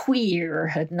 queer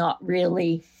had not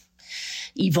really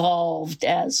evolved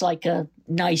as like a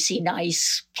nicey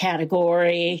nice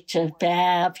category to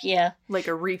have, like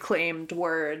a reclaimed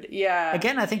word.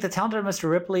 Again, I think The Talented Mr.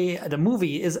 Ripley, the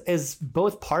movie, is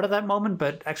both part of that moment,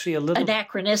 but actually a little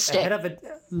anachronistic, ahead of it.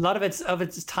 A lot of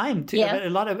its time too. A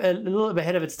little bit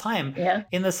ahead of its time.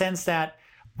 In the sense that,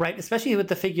 right, especially with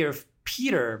the figure of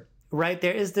Peter. Right,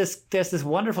 there's this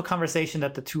wonderful conversation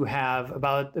that the two have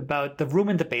about the room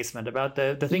in the basement, about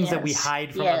the things that we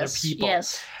hide from other people.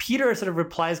 Peter sort of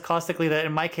replies caustically that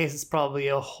in my case it's probably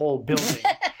a whole building.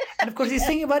 And of course he's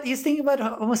thinking about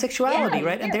homosexuality,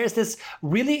 right? And there's this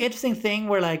really interesting thing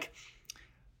where, like,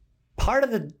 part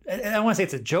of the, I don't want to say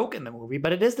it's a joke in the movie,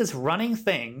 but it is this running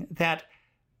thing that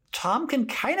Tom can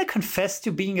kind of confess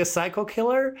to being a psycho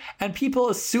killer, and people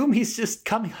assume he's just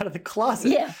coming out of the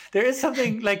closet. There is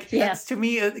something like that's, to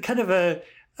me, kind of a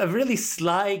really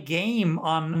sly game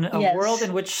on a world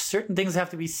in which certain things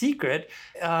have to be secret,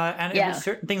 and in which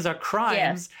certain things are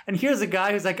crimes. And here's a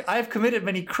guy who's like, I've committed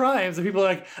many crimes, and people are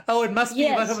like, oh, it must be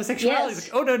about homosexuality.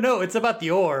 It's like, oh, no, it's about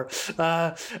the oar.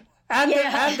 And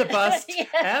the bust,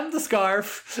 and the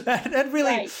scarf, and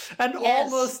really,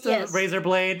 almost a razor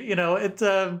blade,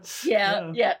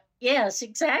 Yes,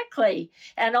 exactly.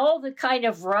 And all the kind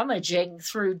of rummaging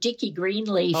through Dickie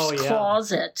Greenleaf's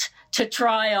closet to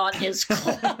try on his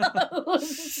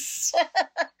clothes.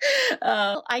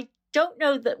 I don't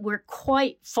know that we're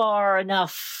quite far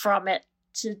enough from it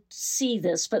to see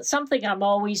this, but something I'm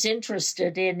always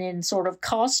interested in sort of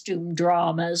costume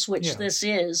dramas, which this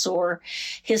is, or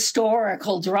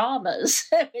historical dramas,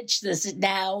 which this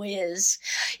now is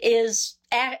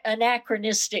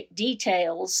anachronistic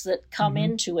details that come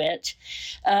into it.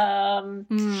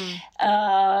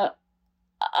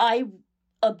 I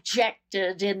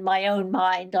objected in my own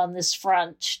mind on this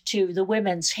front to the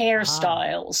women's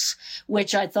hairstyles,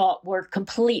 which I thought were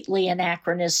completely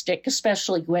anachronistic,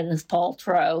 especially Gwyneth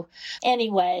Paltrow.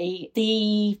 Anyway,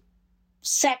 the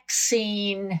sex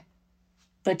scene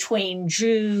between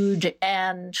Jude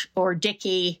or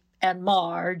Dickie and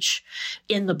Marge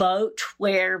in the boat,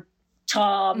 where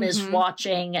Tom is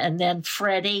watching, and then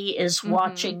Freddie is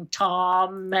watching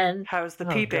Tom. And how's the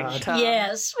peeping, Tom?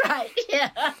 Yes, right. Yeah.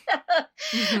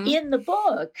 In the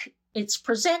book, it's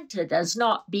presented as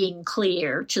not being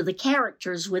clear to the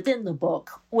characters within the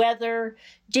book whether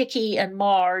Dickie and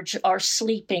Marge are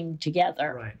sleeping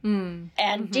together. Right.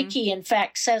 And Dickie, in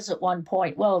fact, says at one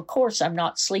point, well, of course I'm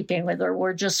not sleeping with her.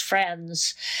 We're just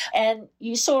friends. And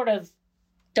you sort of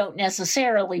don't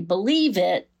necessarily believe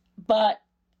it, but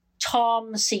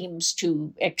Tom seems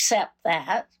to accept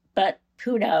that, but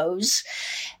who knows?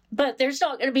 But there's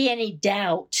not going to be any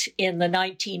doubt in the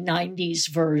 1990s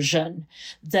version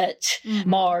that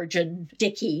Marge and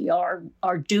Dickie are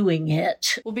doing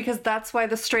it. Well, because that's why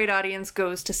the straight audience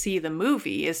goes to see the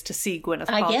movie, is to see Gwyneth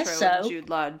Paltrow and Jude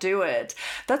Law do it.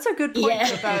 That's a good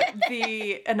point about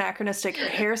the anachronistic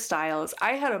hairstyles.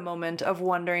 I had a moment of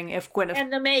wondering if Gwyneth...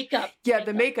 And the makeup. Yeah,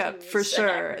 the makeup, for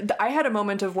sure. I had a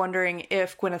moment of wondering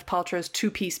if Gwyneth Paltrow's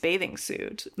two-piece bathing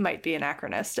suit might be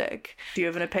anachronistic. Do you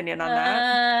have an opinion on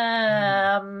that?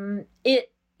 It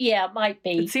might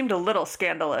be. It seemed a little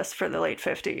scandalous for the late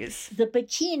 50s. The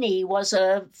bikini was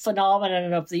a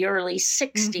phenomenon of the early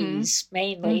 60s,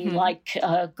 mainly like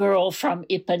a Girl from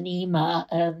Ipanema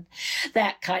and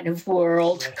that kind of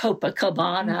world,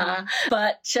 Copacabana.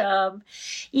 But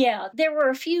there were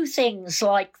a few things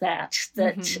like that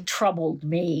troubled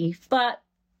me. But,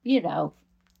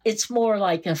 it's more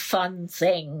like a fun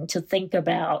thing to think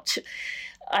about.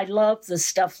 I love the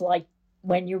stuff like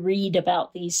when you read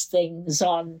about these things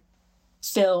on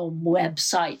film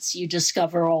websites, you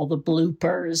discover all the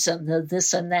bloopers and the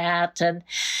this and that. And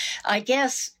I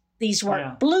guess these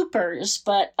weren't bloopers,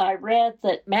 but I read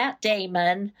that Matt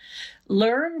Damon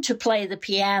learned to play the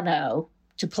piano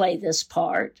to play this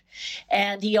part.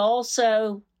 And he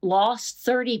also lost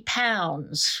 30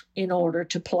 pounds in order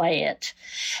to play it.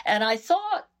 And I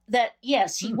thought that,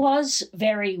 yes, he was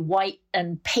very white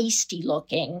and pasty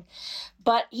looking,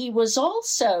 but he was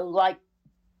also like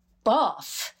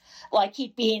buff, like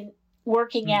he'd been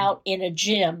working out in a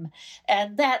gym.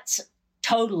 And that's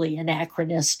totally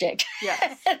anachronistic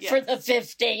for the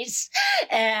 50s.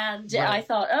 And I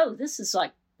thought, oh, this is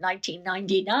like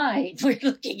 1999 we're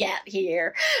looking at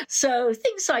here. So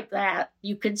things like that,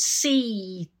 you can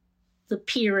see the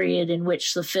period in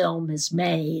which the film is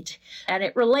made. And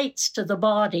it relates to the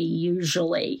body,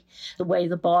 usually, the way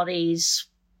the bodies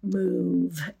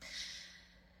move.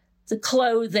 The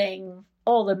clothing,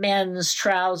 all the men's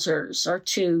trousers are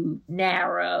too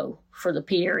narrow for the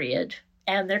period,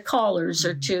 and their collars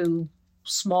are too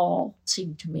small, it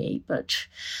seemed to me. But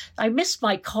I missed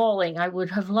my calling. I would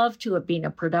have loved to have been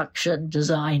a production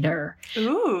designer.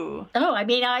 Ooh. Oh, I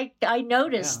mean, I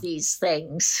noticed these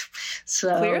things.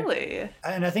 So clearly.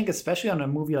 And I think especially on a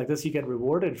movie like this, you get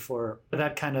rewarded for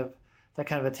that kind of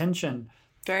attention.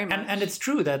 Very much. And it's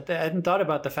true that I hadn't thought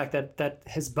about the fact that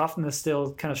his buffness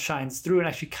still kind of shines through and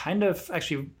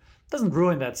actually doesn't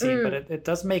ruin that scene, but it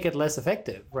does make it less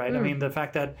effective, right? I mean, the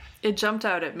fact that it jumped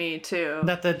out at me too.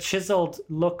 That the chiseled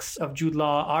looks of Jude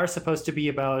Law are supposed to be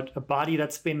about a body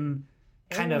that's been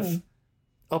kind of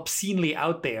obscenely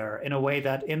out there in a way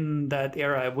that in that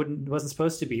era it wasn't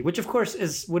supposed to be, which of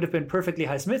course would have been perfectly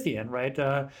Highsmithian, right?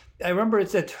 I remember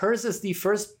that hers is the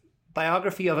first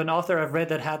biography of an author I've read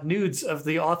that had nudes of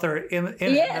the author in it.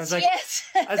 And I was like,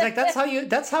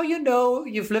 that's how you know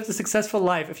you've lived a successful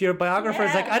life. If you're a biographer,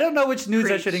 it's like, I don't know which nudes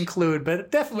I should include,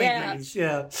 but definitely these.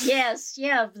 Yes,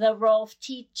 the Rolf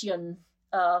Tietjen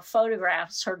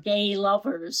photographs, her gay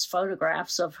lovers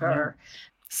photographs of her.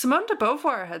 Simone de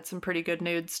Beauvoir had some pretty good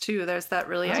nudes too. There's that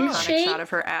really iconic shot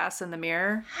of her ass in the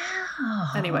mirror.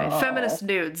 Anyway, feminist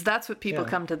nudes. That's what people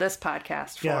come to this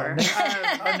podcast for.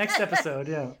 Our next episode,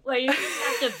 Well, you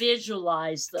have to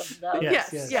visualize them, though.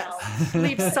 Yes.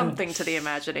 Leave something to the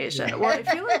imagination. Well, I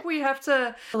feel like we have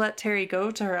to let Terry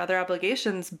go to her other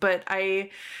obligations, but I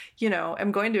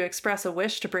am going to express a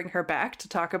wish to bring her back to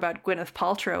talk about Gwyneth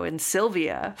Paltrow in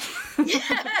Sylvia.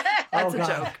 That's a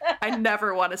joke. I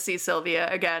never want to see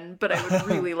Sylvia again, but I would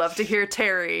really love to hear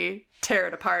Terry tear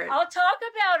it apart. I'll talk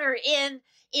about her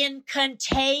in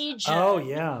Contagion. Oh,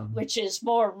 yeah. Which is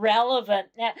more relevant.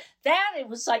 Now, it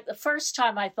was like the first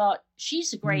time I thought,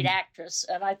 she's a great actress.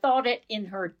 And I thought it in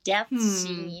her death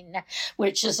scene,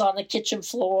 which is on the kitchen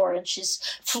floor, and she's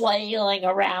flailing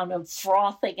around and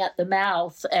frothing at the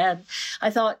mouth. And I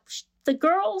thought, the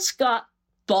girl's got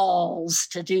balls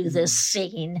to do this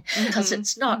scene, because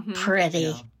it's not pretty.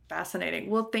 Yeah. Fascinating.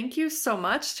 Well, thank you so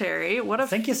much, Terry.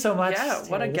 Thank you so much. Yeah,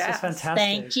 what a guest. This was fantastic.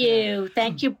 Thank you.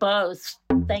 Thank you both.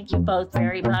 Thank you both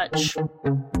very much.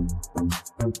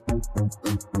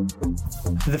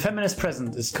 The Feminist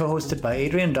Present is co-hosted by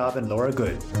Adrian Daub and Laura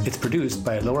Good. It's produced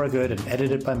by Laura Good and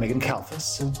edited by Megan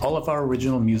Kalfas. All of our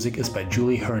original music is by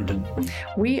Julie Herndon.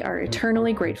 We are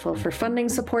eternally grateful for funding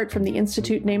support from the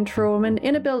Institute named for a woman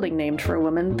in a building named for a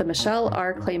woman, the Michelle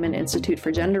R. Clayman Institute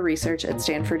for Gender Research at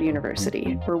Stanford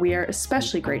University, where we are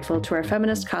especially grateful to our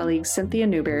feminist colleagues Cynthia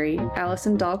Newberry,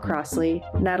 Allison Dahl-Crossley,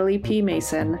 Natalie P.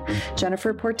 Mason,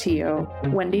 Jennifer Portillo,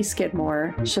 Wendy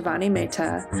Skidmore, Shivani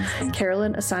Mehta,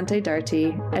 Carolyn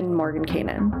Asante-Darty, and Morgan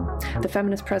Kanan. The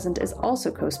Feminist Present is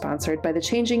also co-sponsored by the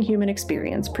Changing Human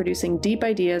Experience, producing deep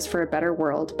ideas for a better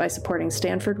world by supporting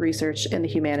Stanford research in the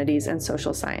humanities and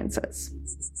social sciences.